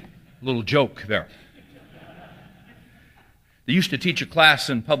 A little joke there. They used to teach a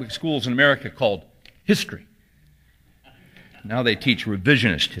class in public schools in America called history. Now they teach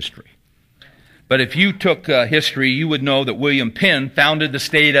revisionist history. But if you took history, you would know that William Penn founded the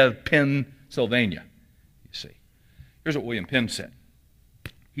state of Pennsylvania. You see. Here's what William Penn said.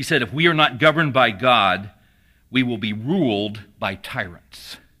 He said, if we are not governed by God, we will be ruled by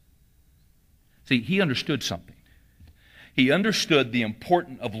tyrants. See, he understood something. He understood the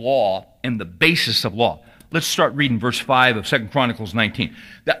importance of law and the basis of law. Let's start reading verse 5 of 2 Chronicles 19.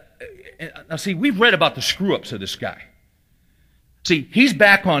 Now, see, we've read about the screw-ups of this guy. See, he's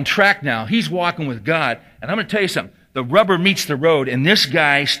back on track now. He's walking with God. And I'm going to tell you something. The rubber meets the road, and this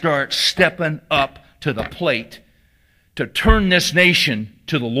guy starts stepping up to the plate to turn this nation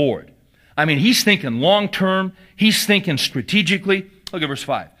to the Lord. I mean, he's thinking long-term. He's thinking strategically. Look at verse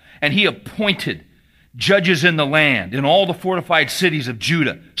 5. And he appointed judges in the land, in all the fortified cities of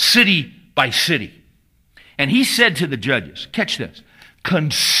Judah, city by city. And he said to the judges, catch this,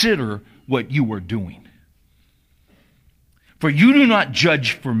 consider what you are doing. For you do not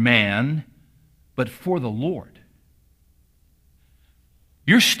judge for man, but for the Lord.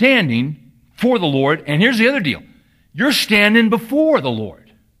 You're standing for the Lord, and here's the other deal. You're standing before the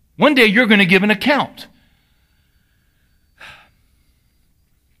Lord. One day you're going to give an account.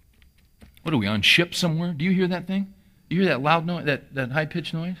 What are we, on ship somewhere? Do you hear that thing? Do you hear that loud noise, that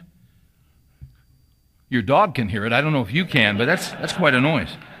high-pitched noise? Your dog can hear it. I don't know if you can, but that's quite a noise.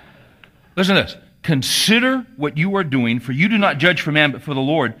 Listen to this. Consider what you are doing, for you do not judge for man, but for the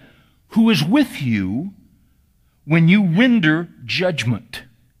Lord, who is with you when you render judgment.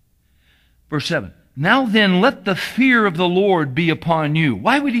 Verse 7. Now then, let the fear of the Lord be upon you.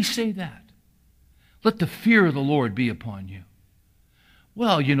 Why would he say that? Let the fear of the Lord be upon you.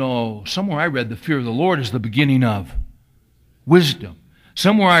 Well, somewhere I read the fear of the Lord is the beginning of wisdom.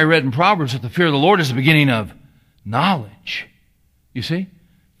 Somewhere I read in Proverbs that the fear of the Lord is the beginning of knowledge. You see?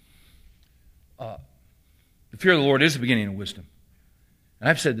 The fear of the Lord is the beginning of wisdom. And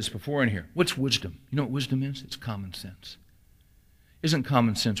I've said this before in here. What's wisdom? You know what wisdom is? It's common sense. Isn't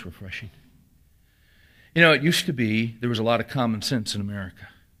common sense refreshing? It used to be there was a lot of common sense in America.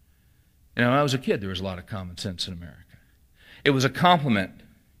 When I was a kid, there was a lot of common sense in America. It was a compliment.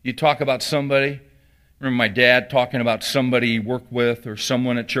 You talk about somebody. Remember my dad talking about somebody he worked with or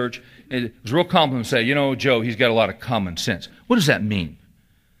someone at church. It was a real compliment to say, Joe, he's got a lot of common sense. What does that mean?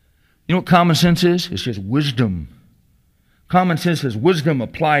 You know what common sense is? It's just wisdom. Common sense is wisdom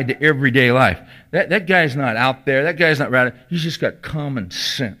applied to everyday life. That guy's not out there. That guy's not radical. He's just got common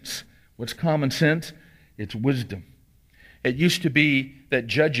sense. What's common sense? It's wisdom. It used to be that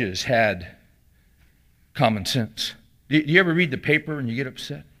judges had common sense. Do you ever read the paper and you get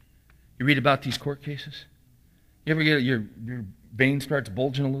upset? You read about these court cases? You ever get your vein starts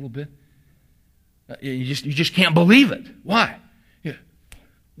bulging a little bit? You just can't believe it. Why?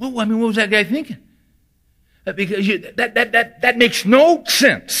 Well, what was that guy thinking? Because that makes no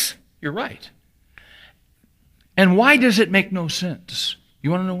sense. You're right. And why does it make no sense? You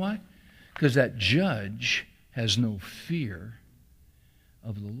want to know why? Because that judge has no fear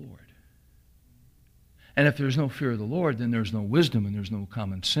of the Lord. And if there's no fear of the Lord, then there's no wisdom, and there's no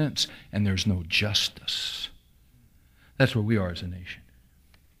common sense, and there's no justice. That's where we are as a nation.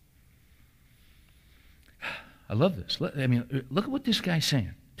 I love this. Look at what this guy's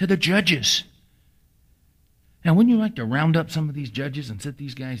saying to the judges. Now, wouldn't you like to round up some of these judges and sit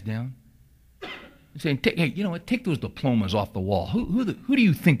these guys down? And saying, take those diplomas off the wall. Who do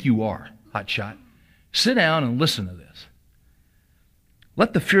you think you are, hotshot? Sit down and listen to this.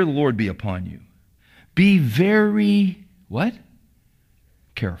 Let the fear of the Lord be upon you. Be very, what?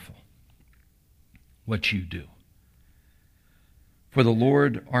 Careful what you do. For the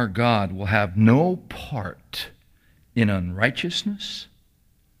Lord our God will have no part in unrighteousness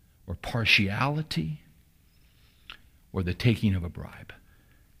or partiality or the taking of a bribe.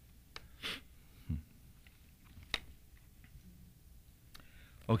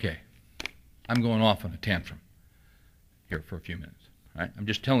 Okay, I'm going off on a tantrum here for a few minutes. All right? I'm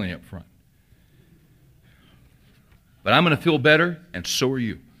just telling you up front. But I'm going to feel better, and so are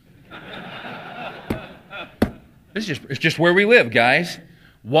you. It's just where we live, guys.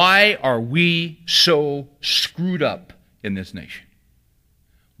 Why are we so screwed up in this nation?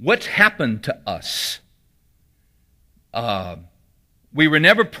 What's happened to us? We were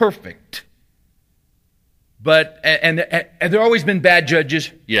never perfect. But, and have there always been bad judges?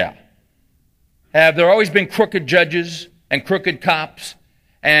 Yeah. Have there always been crooked judges and crooked cops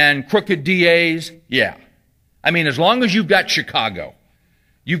and crooked DAs? Yeah. I mean, as long as you've got Chicago,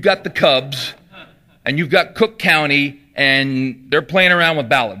 you've got the Cubs, and you've got Cook County, and they're playing around with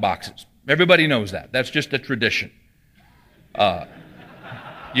ballot boxes. Everybody knows that. That's just a tradition.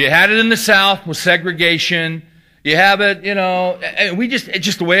 You had it in the South with segregation. You have it, it's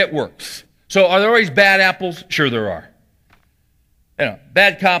just the way it works. So are there always bad apples? Sure there are.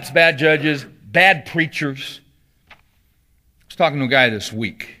 Bad cops, bad judges, bad preachers. I was talking to a guy this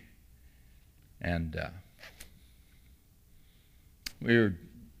week, and we were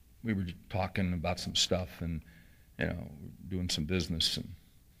talking about some stuff and, doing some business.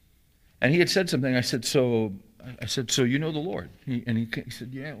 And he had said something. I said, so you know the Lord? He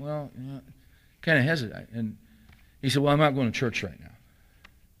said, yeah, well, kind of hesitant. And he said, well, I'm not going to church right now.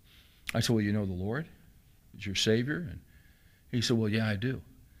 I said, well, you know the Lord? Is your Savior? And he said, well, yeah, I do.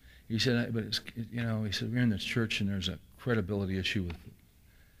 He said, but he said, we're in this church and there's a credibility issue with the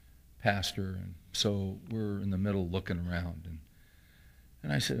pastor, and so we're in the middle looking around.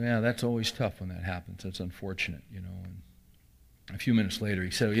 And I said, yeah, that's always tough when that happens. That's unfortunate, And a few minutes later,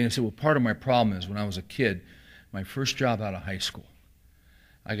 he said, well, part of my problem is when I was a kid, my first job out of high school,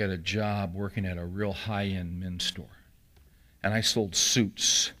 I got a job working at a real high-end men's store. And I sold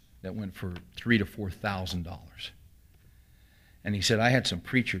suits that went for $3,000 to $4,000. And he said, I had some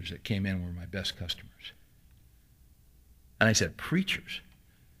preachers that came in and were my best customers. And I said, preachers?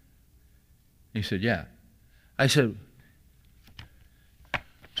 He said, yeah. I said,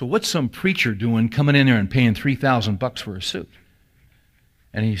 so what's some preacher doing coming in there and paying $3,000 for a suit?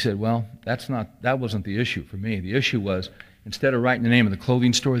 And he said, well, that wasn't the issue for me. The issue was, instead of writing the name of the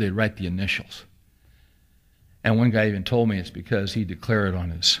clothing store, they'd write the initials. And one guy even told me it's because he declared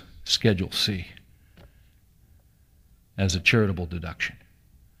on his Schedule C as a charitable deduction.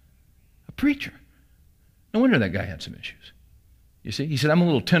 A preacher. No wonder that guy had some issues. You see? He said, I'm a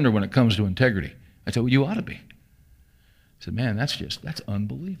little tender when it comes to integrity. I said, well, you ought to be. I said, man, that's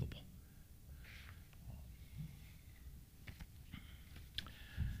unbelievable.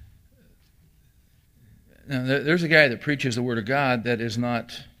 Now, there's a guy that preaches the Word of God that is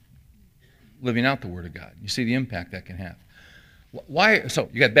not living out the Word of God. You see the impact that can have. Why? So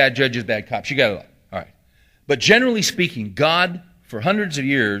you got bad judges, bad cops. You got it all. All right. But generally speaking, God, for hundreds of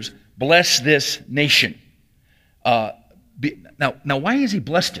years, blessed this nation. Now, why has He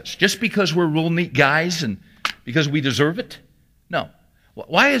blessed us? Just because we're real neat guys and because we deserve it? No.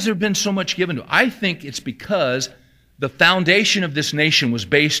 Why has there been so much given to it? I think it's because the foundation of this nation was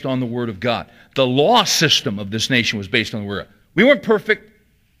based on the Word of God. The law system of this nation was based on the Word of God. We weren't perfect.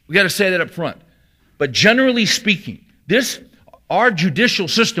 We got to say that up front. But generally speaking, our judicial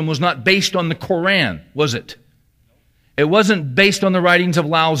system was not based on the Koran, was it? It wasn't based on the writings of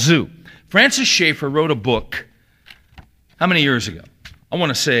Lao Tzu. Francis Schaeffer wrote a book, how many years ago? I want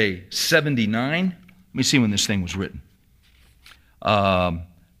to say 79. Let me see when this thing was written.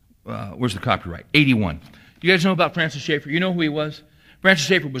 Where's the copyright? 81. Do you guys know about Francis Schaeffer? You know who he was? Francis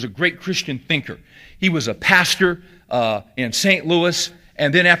Schaeffer was a great Christian thinker. He was a pastor in St. Louis,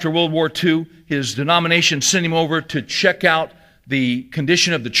 and then after World War II, his denomination sent him over to check out the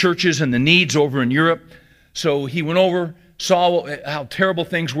condition of the churches and the needs over in Europe. So he went over, saw how terrible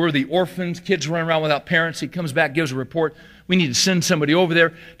things were, the orphans, kids running around without parents. He comes back, gives a report. We need to send somebody over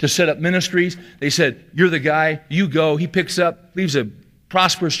there to set up ministries. They said, you're the guy, you go. He picks up, leaves a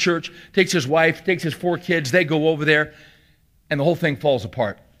prosperous church, takes his wife, takes his 4 kids, they go over there, and the whole thing falls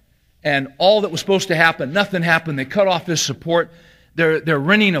apart. And all that was supposed to happen, nothing happened. They cut off his support. They're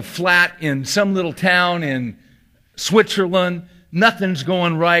renting a flat in some little town in Switzerland. Nothing's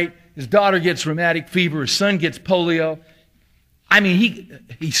going right. His daughter gets rheumatic fever. His son gets polio. I mean,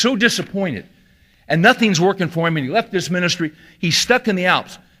 he's so disappointed. And nothing's working for him, and he left this ministry. He's stuck in the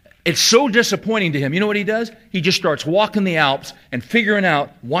Alps. It's so disappointing to him. You know what he does? He just starts walking the Alps and figuring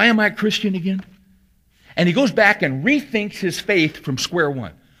out, why am I a Christian again? And he goes back and rethinks his faith from square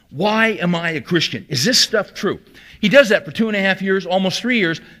one. Why am I a Christian? Is this stuff true? He does that for 2.5 years, almost 3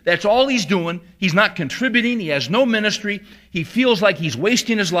 years. That's all he's doing. He's not contributing. He has no ministry. He feels like he's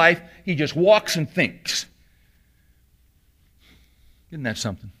wasting his life. He just walks and thinks. Isn't that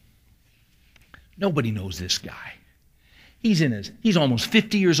something? Nobody knows this guy. He's almost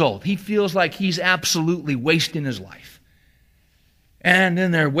 50 years old. He feels like he's absolutely wasting his life. And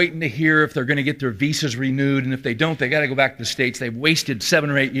then they're waiting to hear if they're going to get their visas renewed. And if they don't, they got to go back to the States. They've wasted 7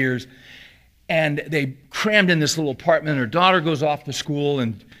 or 8 years. And they crammed in this little apartment. Her daughter goes off to school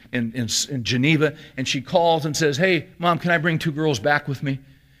in Geneva. And she calls and says, hey, Mom, can I bring 2 girls back with me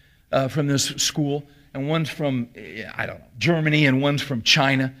from this school? And one's from, I don't know, Germany, and one's from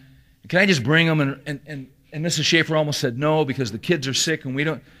China. Can I just bring them? And Mrs. Schaefer almost said no because the kids are sick and we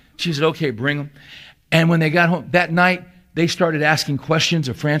don't. She said, okay, bring them. And when they got home that night, they started asking questions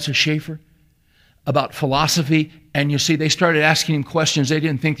of Francis Schaefer about philosophy. And you see, they started asking him questions they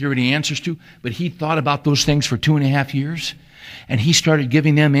didn't think there were any answers to, but he thought about those things for 2.5 years. And he started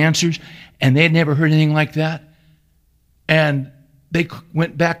giving them answers, and they had never heard anything like that. And they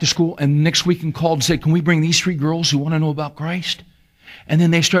went back to school, and next week and called and said, can we bring these 3 girls who want to know about Christ? And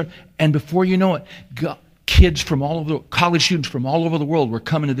then they start, and before you know it, kids from all over, college students from all over the world were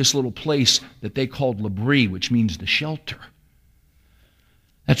coming to this little place that they called L'Abri, which means the shelter.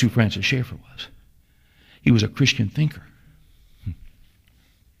 That's who Francis Schaeffer was. He was a Christian thinker. He's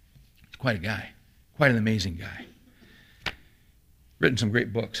quite a guy, quite an amazing guy. Written some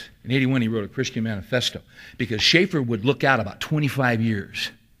great books. In 81, he wrote a Christian manifesto because Schaeffer would look out about 25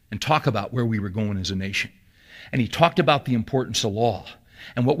 years and talk about where we were going as a nation. And he talked about the importance of law.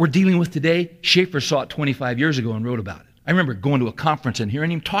 And what we're dealing with today, Schaeffer saw it 25 years ago and wrote about it. I remember going to a conference and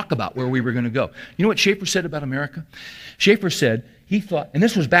hearing him talk about where we were going to go. You know what Schaeffer said about America? Schaeffer said he thought, and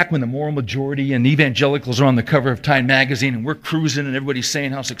this was back when the moral majority and evangelicals are on the cover of Time magazine and we're cruising and everybody's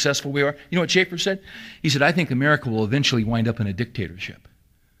saying how successful we are. You know what Schaeffer said? He said, I think America will eventually wind up in a dictatorship.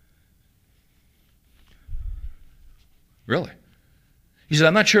 Really? He said,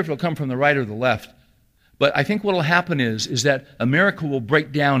 I'm not sure if it'll come from the right or the left, but I think what will happen is that America will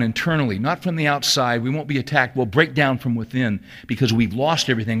break down internally, not from the outside. We won't be attacked. We'll break down from within because we've lost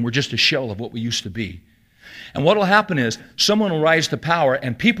everything. We're just a shell of what we used to be. And what will happen is someone will rise to power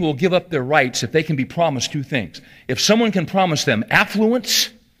and people will give up their rights if they can be promised 2 things. If someone can promise them affluence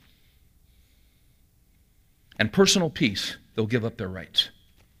and personal peace, they'll give up their rights.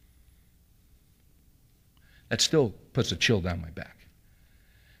 That still puts a chill down my back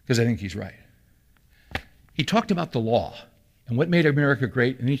because I think he's right. He talked about the law and what made America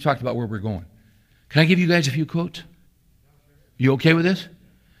great, and then he talked about where we're going. Can I give you guys a few quotes? You okay with this?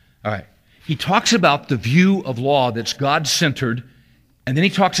 All right. He talks about the view of law that's God-centered, and then he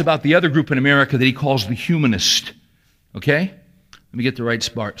talks about the other group in America that he calls the humanist. Okay? Let me get the right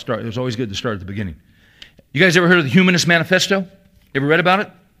start. It was always good to start at the beginning. You guys ever heard of the Humanist Manifesto? Ever read about it?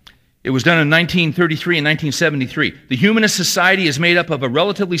 It was done in 1933 and 1973. The humanist society is made up of a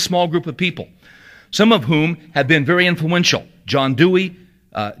relatively small group of people, some of whom have been very influential. John Dewey,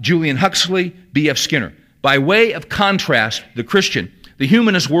 Julian Huxley, B.F. Skinner. By way of contrast, the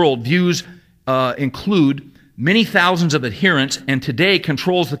humanist world views include many thousands of adherents and today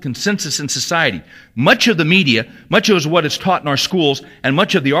controls the consensus in society. Much of the media, much of what is taught in our schools, and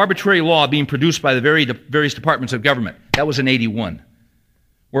much of the arbitrary law being produced by the various departments of government. That was in 81.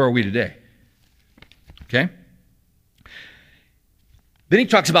 Where are we today? Okay? Then he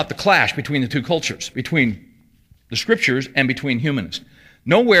talks about the clash between the 2 cultures, between the scriptures and between humanists.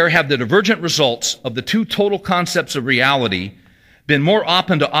 Nowhere have the divergent results of the 2 total concepts of reality been more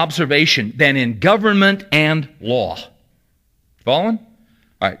open to observation than in government and law. Following?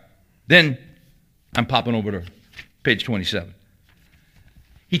 All right. Then I'm popping over to page 27.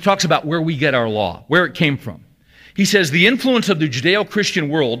 He talks about where we get our law, where it came from. He says, the influence of the Judeo-Christian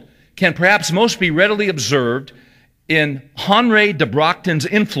world can perhaps most be readily observed in Henri de Brocton's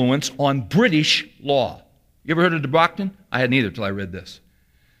influence on British law. You ever heard of de Brocton? I hadn't either till I read this.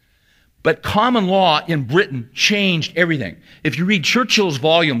 But common law in Britain changed everything. If you read Churchill's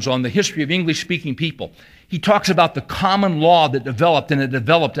volumes on the history of English-speaking people, he talks about the common law that developed, and it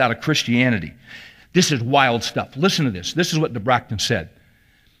developed out of Christianity. This is wild stuff. Listen to this. This is what de Brocton said.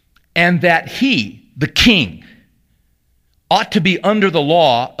 And that he, the king, ought to be under the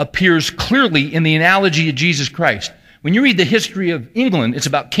law appears clearly in the analogy of Jesus Christ. When you read the history of England, it's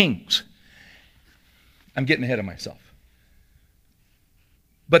about kings. I'm getting ahead of myself.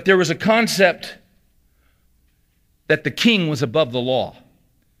 But there was a concept that the king was above the law.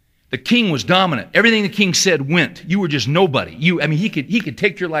 The king was dominant. Everything the king said went. You were just nobody. He could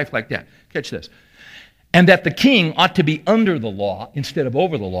take your life like that. Catch this. and that the king ought to be under the law instead of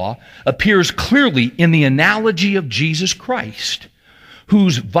over the law, appears clearly in the analogy of Jesus Christ,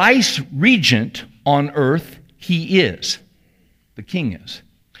 whose vice-regent on earth he is. The king is.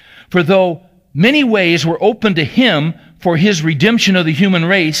 For though many ways were open to him for his redemption of the human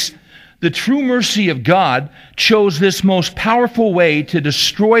race, the true mercy of God chose this most powerful way to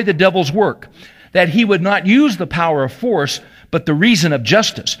destroy the devil's work, that he would not use the power of force, but the reason of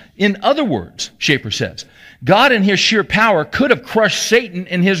justice. In other words, Schaeffer says, God in his sheer power could have crushed Satan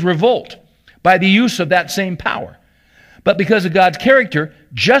in his revolt by the use of that same power. But because of God's character,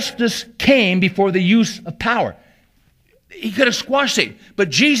 justice came before the use of power. He could have squashed Satan. But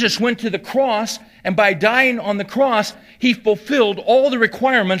Jesus went to the cross, and by dying on the cross, he fulfilled all the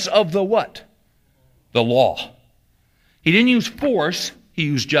requirements of the what? The law. He didn't use force, he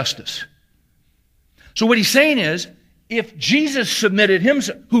used justice. So what he's saying is, if Jesus submitted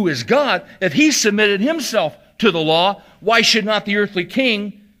himself, who is God, if he submitted himself to the law, why should not the earthly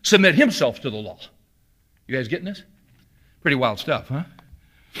king submit himself to the law? You guys getting this? Pretty wild stuff, huh?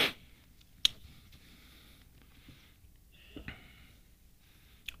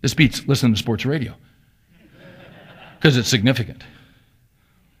 This beats listening to sports radio because it's significant.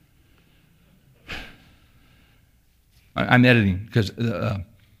 I'm editing because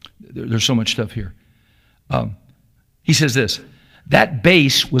there's so much stuff here. He says this, that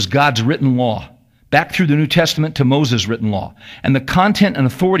base was God's written law, back through the New Testament to Moses' written law. And the content and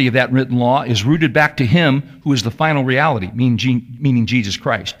authority of that written law is rooted back to him who is the final reality, meaning Jesus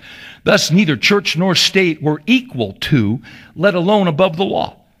Christ. Thus, neither church nor state were equal to, let alone above the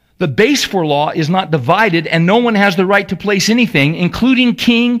law. The base for law is not divided, and no one has the right to place anything, including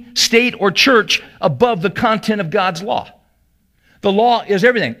king, state, or church, above the content of God's law. The law is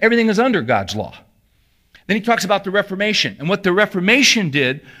everything. Everything is under God's law. Then he talks about the Reformation. And what the Reformation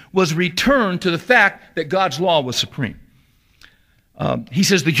did was return to the fact that God's law was supreme. He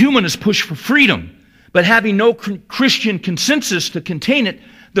says the humanist push for freedom, but having no Christian consensus to contain it,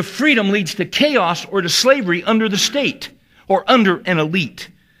 the freedom leads to chaos or to slavery under the state or under an elite.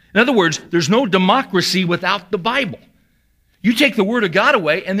 In other words, there's no democracy without the Bible. You take the Word of God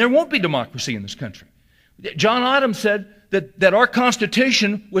away, and there won't be democracy in this country. John Adams said that our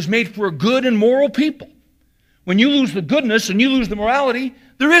Constitution was made for a good and moral people. When you lose the goodness and you lose the morality,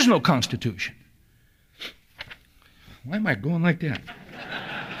 there is no Constitution. Why am I going like that?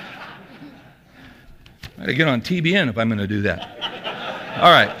 I got to get on TBN if I'm going to do that.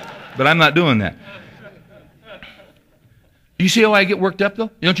 All right, but I'm not doing that. You see how I get worked up,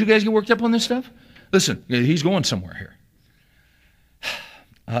 though? Don't you guys get worked up on this stuff? Listen, he's going somewhere here.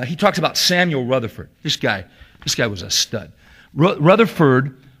 He talks about Samuel Rutherford. This guy was a stud.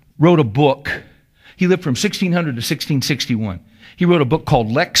 Rutherford wrote a book. He lived from 1600 to 1661. He wrote a book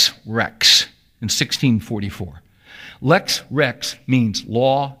called Lex Rex in 1644. Lex Rex means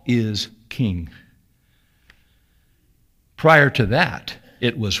law is king. Prior to that,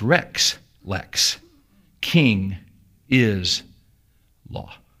 it was Rex Lex. King is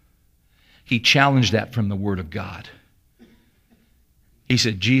law. He challenged that from the Word of God. He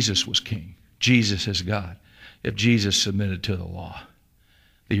said Jesus was king. Jesus is God. If Jesus submitted to the law,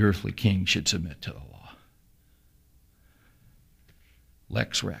 the earthly king should submit to the law.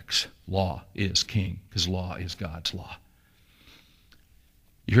 Lex Rex. Law is king because law is God's law.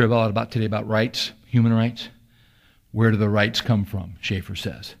 You hear a lot about today about rights, human rights. Where do the rights come from? Schaeffer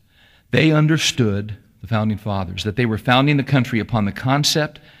says. They understood, the founding fathers, that they were founding the country upon the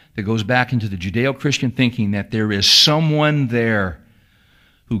concept that goes back into the Judeo-Christian thinking that there is someone there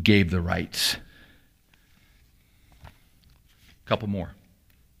who gave the rights. A couple more.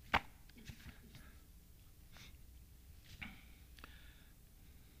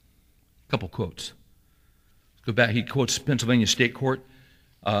 Couple quotes. Go back. He quotes Pennsylvania State Court.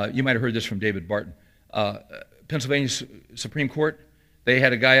 You might have heard this from David Barton. Pennsylvania Supreme Court, they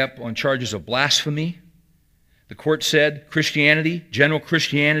had a guy up on charges of blasphemy. The court said Christianity, general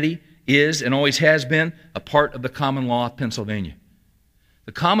Christianity, is and always has been a part of the common law of Pennsylvania.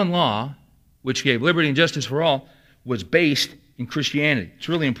 The common law, which gave liberty and justice for all, was based in Christianity. It's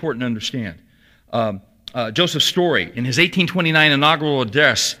really important to understand. Joseph Story, in his 1829 inaugural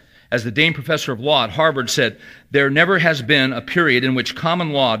address as the Dane Professor of Law at Harvard, said, "There never has been a period in which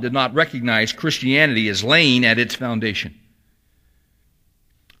common law did not recognize Christianity as laying at its foundation."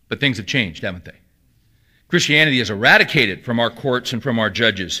 But things have changed, haven't they? Christianity is eradicated from our courts and from our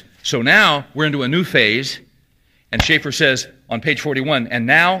judges. So now we're into a new phase, and Schaeffer says on page 41, and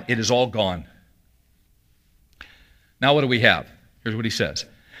now it is all gone. Now what do we have? Here's what he says.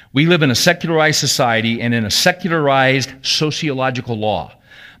 We live in a secularized society and in a secularized sociological law.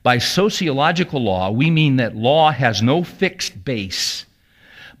 By sociological law, we mean that law has no fixed base,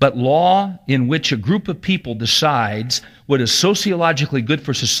 but law in which a group of people decides what is sociologically good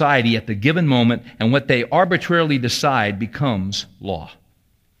for society at the given moment, and what they arbitrarily decide becomes law.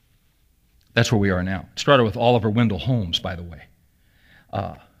 That's where we are now. It started with Oliver Wendell Holmes, by the way.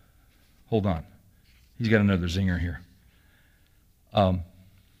 Hold on. He's got another zinger here.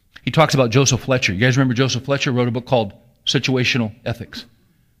 He talks about Joseph Fletcher. You guys remember Joseph Fletcher wrote a book called Situational Ethics.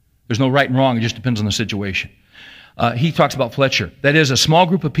 There's no right and wrong. It just depends on the situation. He talks about Fletcher. That is, a small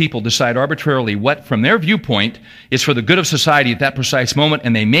group of people decide arbitrarily what, from their viewpoint, is for the good of society at that precise moment,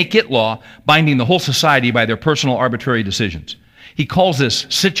 and they make it law, binding the whole society by their personal arbitrary decisions. He calls this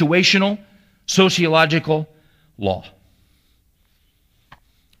situational, sociological law.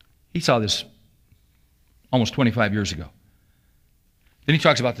 He saw this almost 25 years ago. Then he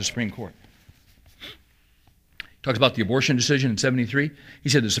talks about the Supreme Court. He talks about the abortion decision in 73. He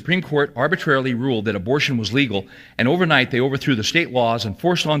said the Supreme Court arbitrarily ruled that abortion was legal, and overnight they overthrew the state laws and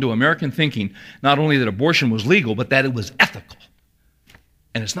forced onto American thinking not only that abortion was legal, but that it was ethical.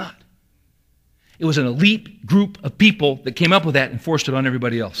 And it's not. It was an elite group of people that came up with that and forced it on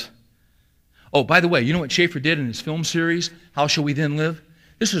everybody else. Oh, by the way, you know what Schaeffer did in his film series, How Shall We Then Live?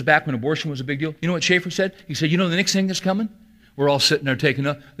 This was back when abortion was a big deal. You know what Schaeffer said? He said, you know the next thing that's coming? We're all sitting there taking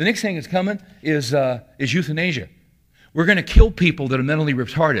up. The next thing that's coming is euthanasia. We're going to kill people that are mentally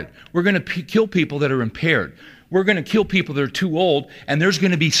retarded. We're going to kill people that are impaired. We're going to kill people that are too old, and there's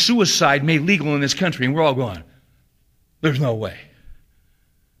going to be suicide made legal in this country. And we're all going, there's no way.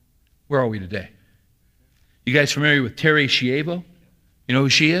 Where are we today? You guys familiar with Terry Schiavo? You know who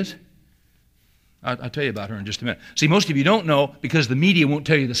she is? I'll tell you about her in just a minute. See, most of you don't know because the media won't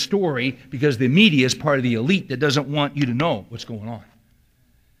tell you the story, because the media is part of the elite that doesn't want you to know what's going on.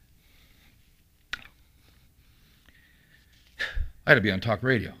 I had to be on talk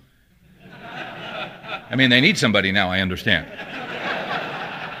radio. I mean, they need somebody now, I understand.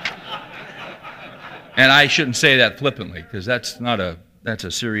 And I shouldn't say that flippantly, because that's a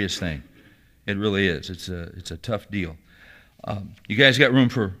serious thing. It really is. It's a tough deal. You guys got room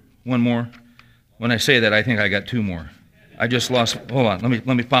for one more? When I say that, I think I got two more. I just lost. Hold on.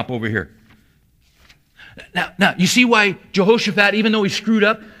 Let me pop over here. Now, you see why Jehoshaphat, even though he screwed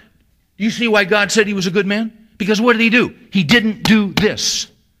up, you see why God said he was a good man? Because what did he do? He didn't do this.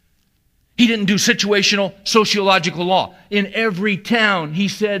 He didn't do situational, sociological law. In every town, he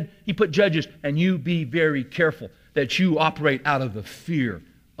said, he put judges, and you be very careful that you operate out of the fear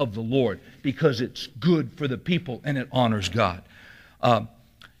of the Lord, because it's good for the people and it honors God.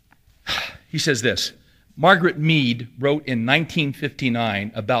 He says this. Margaret Mead wrote in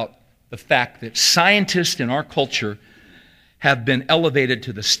 1959 about the fact that scientists in our culture have been elevated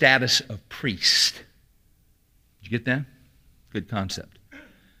to the status of priest. Did you get that? Good concept.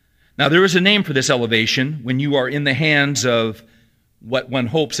 Now, there is a name for this elevation when you are in the hands of what one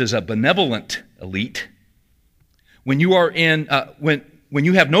hopes is a benevolent elite. When you are in, when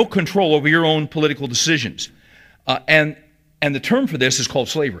you have no control over your own political decisions. And the term for this is called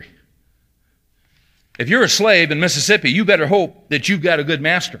slavery. If you're a slave in Mississippi, you better hope that you've got a good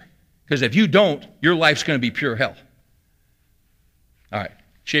master. Because if you don't, your life's going to be pure hell. All right,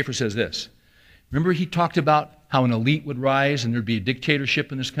 Schaeffer says this. Remember he talked about how an elite would rise and there'd be a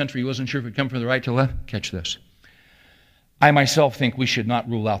dictatorship in this country. He wasn't sure if it would come from the right to the left. Catch this. I myself think we should not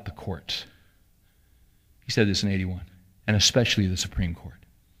rule out the courts. He said this in 81, and especially the Supreme Court,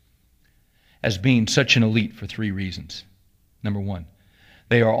 as being such an elite for three reasons. Number one,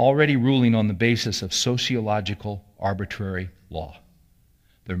 they are already ruling on the basis of sociological arbitrary law.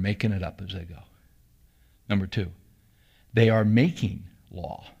 They're making it up as they go. Number two, they are making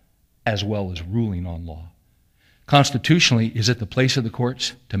law as well as ruling on law. Constitutionally, is it the place of the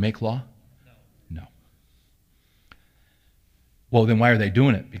courts to make law? No. Well, then why are they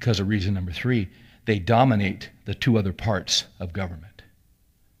doing it? Because of reason number three, they dominate the two other parts of government.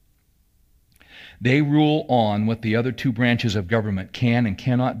 They rule on what the other two branches of government can and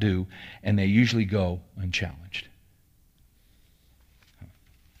cannot do, and they usually go unchallenged.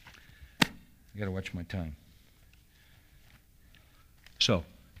 I got to watch my time. So,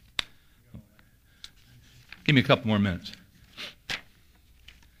 give me a couple more minutes.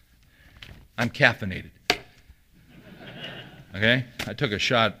 I'm caffeinated. Okay? I took a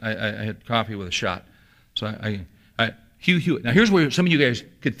shot. I had coffee with a shot. So Hugh Hewitt. Now, here's where some of you guys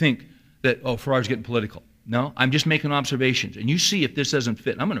could think that, oh, Farrar's getting political. No, I'm just making observations. And you see if this doesn't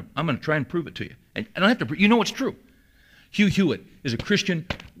fit. I'm going to try and prove it to you. And I don't have to. You know it's true. Hugh Hewitt is a Christian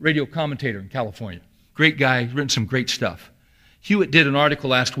radio commentator in California. Great guy. He's written some great stuff. Hewitt did an article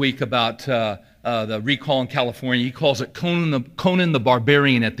last week about the recall in California. He calls it Conan the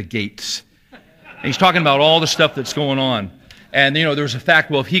Barbarian at the gates. And he's talking about all the stuff that's going on. And, there's a fact,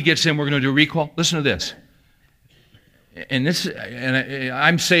 well, if he gets in, we're going to do a recall. Listen to this. And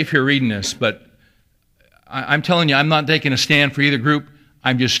I'm safe here reading this, but I'm telling you, I'm not taking a stand for either group.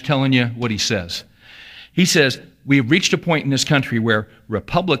 I'm just telling you what he says. He says, we have reached a point in this country where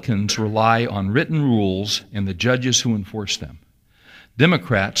Republicans rely on written rules and the judges who enforce them.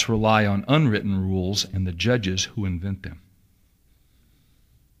 Democrats rely on unwritten rules and the judges who invent them.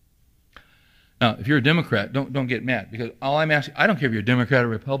 Now, if you're a Democrat, don't get mad, because all I'm asking, I don't care if you're a Democrat or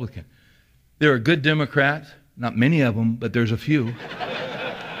Republican. There are good Democrats, not many of them, but there's a few.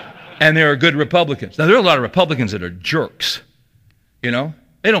 And there are good Republicans. Now, there are a lot of Republicans that are jerks. They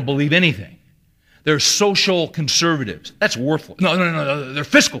don't believe anything. They're social conservatives. That's worthless. No. They're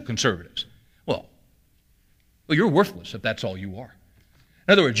fiscal conservatives. Well, you're worthless if that's all you are.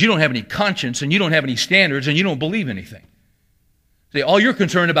 In other words, you don't have any conscience, and you don't have any standards, and you don't believe anything. See, all you're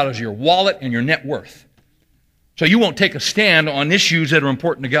concerned about is your wallet and your net worth. So you won't take a stand on issues that are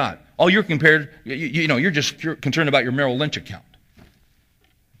important to God. All you're you're just concerned about your Merrill Lynch account.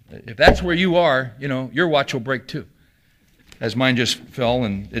 If that's where you are, your watch will break too. As mine just fell,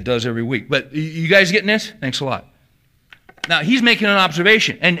 and it does every week. But you guys getting this? Thanks a lot. Now, he's making an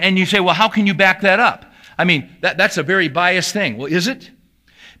observation, and you say, well, how can you back that up? I mean, that's a very biased thing. Well, is it?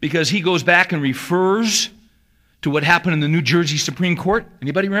 Because he goes back and refers to what happened in the New Jersey Supreme Court.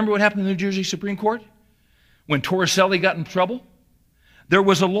 Anybody remember what happened in the New Jersey Supreme Court? When Torricelli got in trouble, there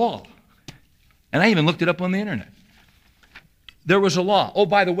was a law. And I even looked it up on the internet. There was a law. Oh,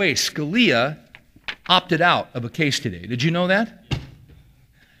 by the way, Scalia opted out of a case today. Did you know that?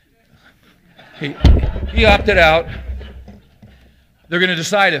 He opted out. They're going to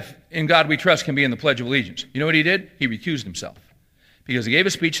decide if "In God We Trust" can be in the Pledge of Allegiance. You know what he did? He recused himself. Because he gave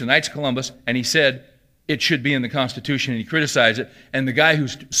a speech to the Knights of Columbus, and he said it should be in the Constitution, and he criticized it. And the guy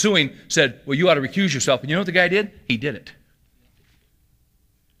who's suing said, well, you ought to recuse yourself. And you know what the guy did? He did it.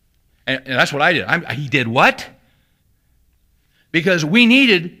 And that's what I did. He did what? Because we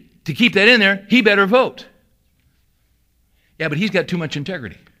needed to keep that in there, he better vote. Yeah, but he's got too much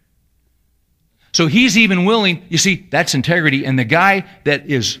integrity. So he's even willing, you see, that's integrity. And the guy that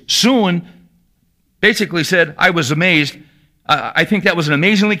is suing basically said, I was amazed. I think that was an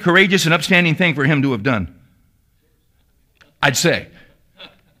amazingly courageous and upstanding thing for him to have done. I'd say.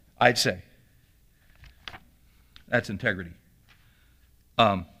 That's integrity.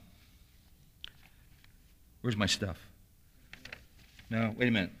 Where's my stuff? No, wait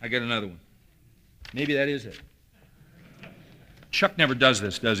a minute. I got another one. Maybe that is it. Chuck never does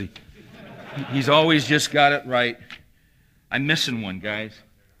this, does he? He's always just got it right. I'm missing one, guys.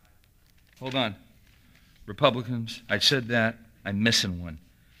 Hold on. Republicans, I said that. I'm missing one.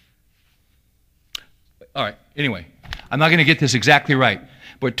 All right, anyway, I'm not going to get this exactly right.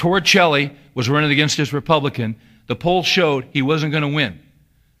 But Torricelli was running against this Republican. The polls showed he wasn't going to win.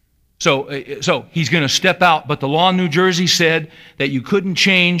 So he's going to step out, but the law in New Jersey said that you couldn't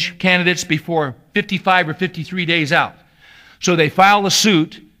change candidates before 55 or 53 days out. So they filed a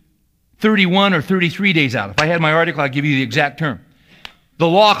suit 31 or 33 days out. If I had my article, I'd give you the exact term. The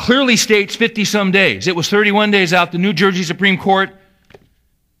law clearly states 50-some days. It was 31 days out. The New Jersey Supreme Court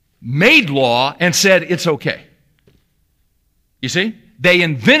made law and said it's okay. You see? They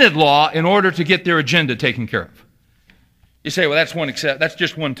invented law in order to get their agenda taken care of. You say, well, that's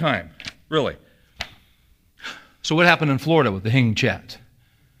just one time. Really? So what happened in Florida with the hanging chads?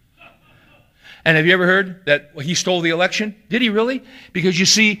 And have you ever heard that he stole the election? Did he really? Because you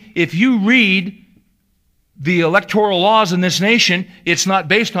see, if you read the electoral laws in this nation, it's not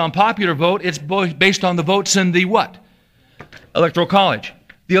based on popular vote, it's based on the votes in the what? Electoral College.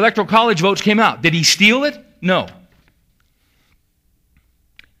 The Electoral College votes came out. Did he steal it? No.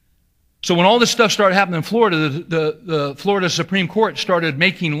 So when all this stuff started happening in Florida, the Florida Supreme Court started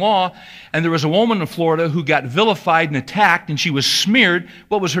making law, and there was a woman in Florida who got vilified and attacked, and she was smeared.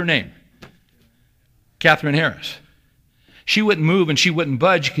 What was her name? Catherine Harris. She wouldn't move and she wouldn't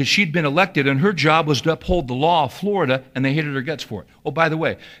budge because she'd been elected, and her job was to uphold the law of Florida, and they hated her guts for it. Oh, by the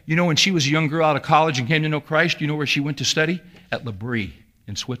way, you know when she was a young girl out of college and came to know Christ, you know where she went to study? At L'Abri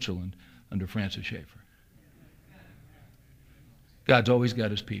in Switzerland under Francis Schaeffer. God's always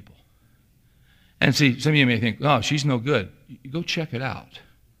got his people. And see, some of you may think, oh, she's no good. Go check it out.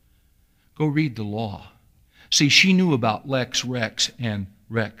 Go read the law. See, she knew about lex rex and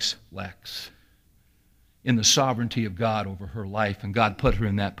rex lex in the sovereignty of God over her life, and God put her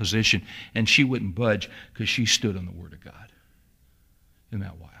in that position, and she wouldn't budge because she stood on the Word of God. Isn't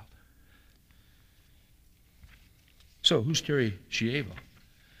that wild? So, who's Terry Schiavo?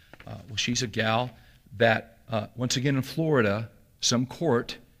 Well, she's a gal that, once again in Florida, some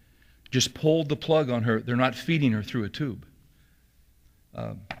court just pulled the plug on her. They're not feeding her through a tube. This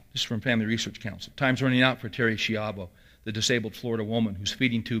is from Family Research Council. Time's running out for Terry Schiavo, the disabled Florida woman whose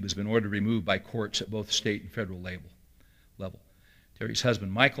feeding tube has been ordered removed by courts at both state and federal level. Terry's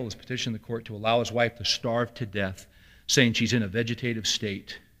husband, Michael, has petitioned the court to allow his wife to starve to death, saying she's in a vegetative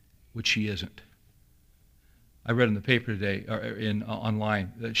state, which she isn't. I read in the paper today, or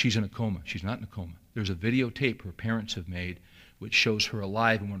online, that she's in a coma. She's not in a coma. There's a videotape her parents have made which shows her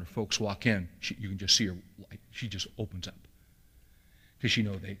alive, and when her folks walk in, you can just see her, like, she just opens up. Because she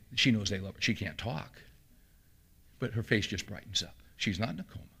knows they love her. She can't talk. But her face just brightens up. She's not in a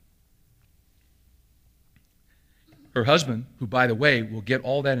coma. Her husband, who, by the way, will get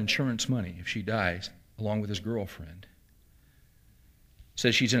all that insurance money if she dies, along with his girlfriend,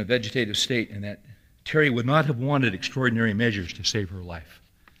 says she's in a vegetative state and that Terry would not have wanted extraordinary measures to save her life.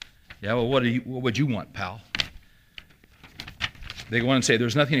 Yeah, well, what would you want, pal? They go on and say,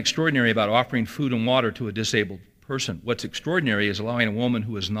 there's nothing extraordinary about offering food and water to a disabled person. What's extraordinary is allowing a woman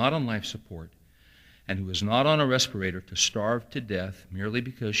who is not on life support and who is not on a respirator to starve to death merely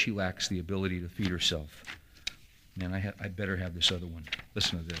because she lacks the ability to feed herself. Man, I'd better have this other one.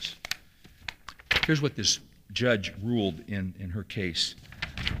 Listen to this. Here's what this judge ruled in her case.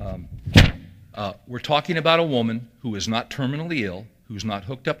 We're talking about a woman who is not terminally ill, who's not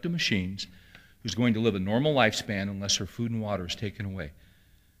hooked up to machines, who's going to live a normal lifespan unless her food and water is taken away.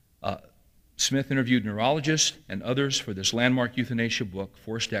 Smith interviewed neurologists and others for this landmark euthanasia book,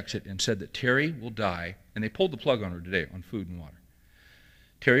 Forced Exit, and said that Terry will die, and they pulled the plug on her today on food and water.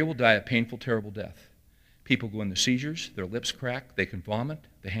 Terry will die a painful, terrible death. People go into seizures, their lips crack, they can vomit,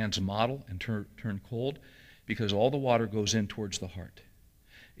 the hands mottle and turn cold because all the water goes in towards the heart.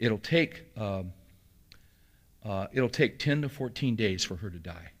 It'll take 10 to 14 days for her to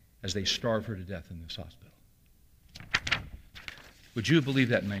die as they starve her to death in this hospital. Would you have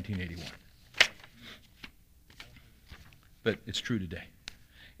believed that in 1981? But it's true today.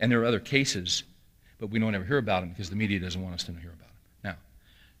 And there are other cases, but we don't ever hear about them because the media doesn't want us to hear about them. Now,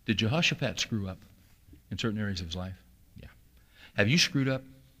 did Jehoshaphat screw up in certain areas of his life? Yeah. Have you screwed up?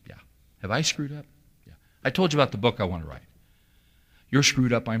 Yeah. Have I screwed up? Yeah. I told you about the book I want to write. You're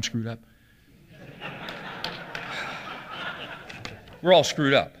screwed up, I'm screwed up. We're all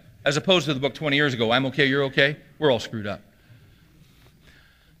screwed up. As opposed to the book 20 years ago, I'm okay, you're okay. We're all screwed up.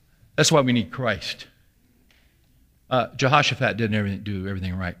 That's why we need Christ. Jehoshaphat didn't do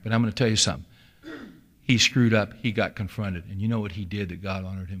everything right, but I'm going to tell you something. He screwed up, he got confronted, and you know what he did that God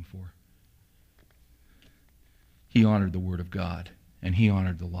honored him for? He honored the Word of God, and he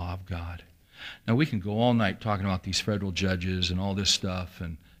honored the law of God. Now, we can go all night talking about these federal judges and all this stuff,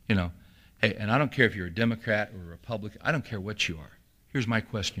 and, hey, and I don't care if you're a Democrat or a Republican. I don't care what you are. Here's my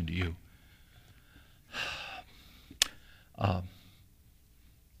question to you. How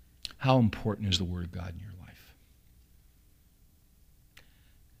important is the Word of God in your life?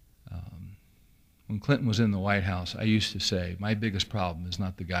 When Clinton was in the White House, I used to say, my biggest problem is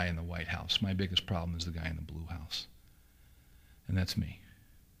not the guy in the White House. My biggest problem is the guy in the Blue House. And that's me.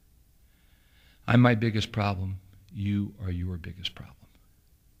 I'm my biggest problem. You are your biggest problem.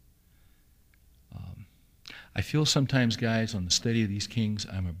 I feel sometimes, guys, on the study of these kings,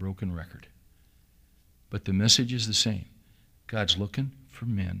 I'm a broken record. But the message is the same. God's looking for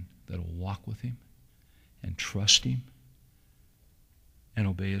men that will walk with him and trust him and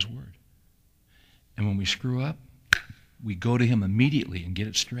obey his word. And when we screw up, we go to him immediately and get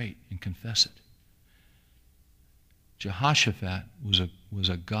it straight and confess it. Jehoshaphat was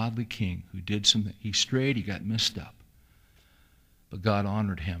a godly king who did something. He strayed, he got messed up. But God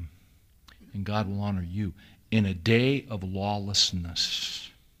honored him, and God will honor you. In a day of lawlessness,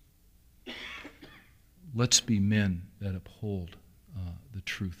 let's be men that uphold the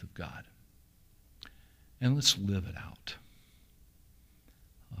truth of God. And let's live it out.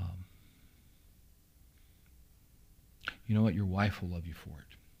 You know what? Your wife will love you for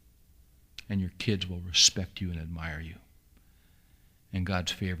it. And your kids will respect you and admire you. And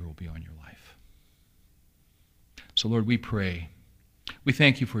God's favor will be on your life. So, Lord, we pray. We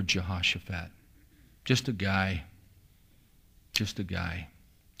thank you for Jehoshaphat. Just a guy.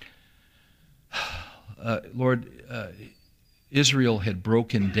 Lord, Israel had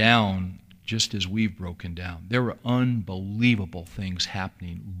broken down just as we've broken down. There were unbelievable things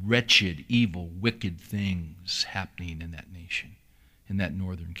happening, wretched, evil, wicked things happening in that nation, in that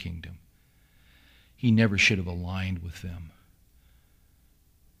northern kingdom. He never should have aligned with them.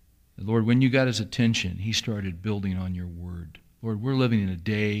 Lord, when you got his attention, he started building on your word. Lord, we're living in a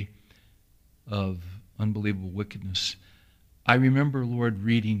day of unbelievable wickedness. I remember, Lord,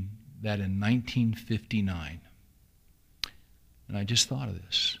 reading that in 1959. And I just thought of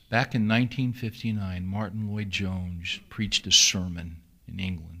this. Back in 1959, Martin Lloyd-Jones preached a sermon in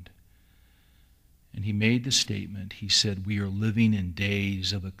England. And he made the statement, he said, "We are living in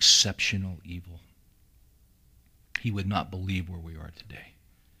days of exceptional evil." He would not believe where we are today.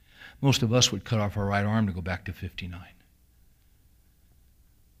 Most of us would cut off our right arm to go back to 59.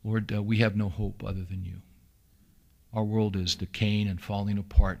 Lord, we have no hope other than you. Our world is decaying and falling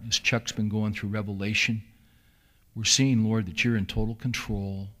apart. As Chuck's been going through Revelation, we're seeing, Lord, that you're in total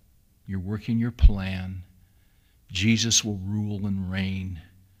control. You're working your plan. Jesus will rule and reign.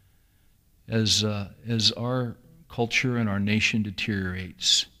 As our culture and our nation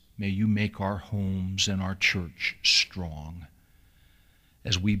deteriorates, may you make our homes and our church strong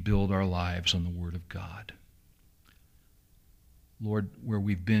as we build our lives on the Word of God. Lord, where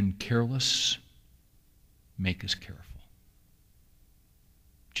we've been careless, make us careful,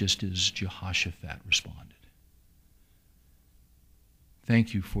 just as Jehoshaphat responded.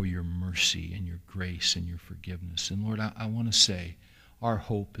 Thank you for your mercy and your grace and your forgiveness. And Lord, I want to say, our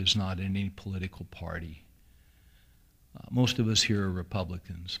hope is not in any political party. Most of us here are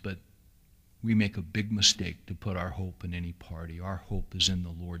Republicans, but we make a big mistake to put our hope in any party. Our hope is in the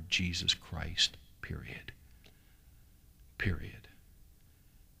Lord Jesus Christ, period. Period.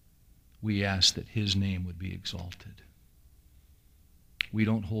 We ask that his name would be exalted. We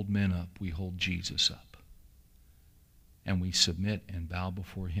don't hold men up, we hold Jesus up. And we submit and bow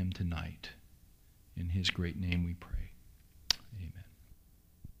before him tonight. In his great name we pray.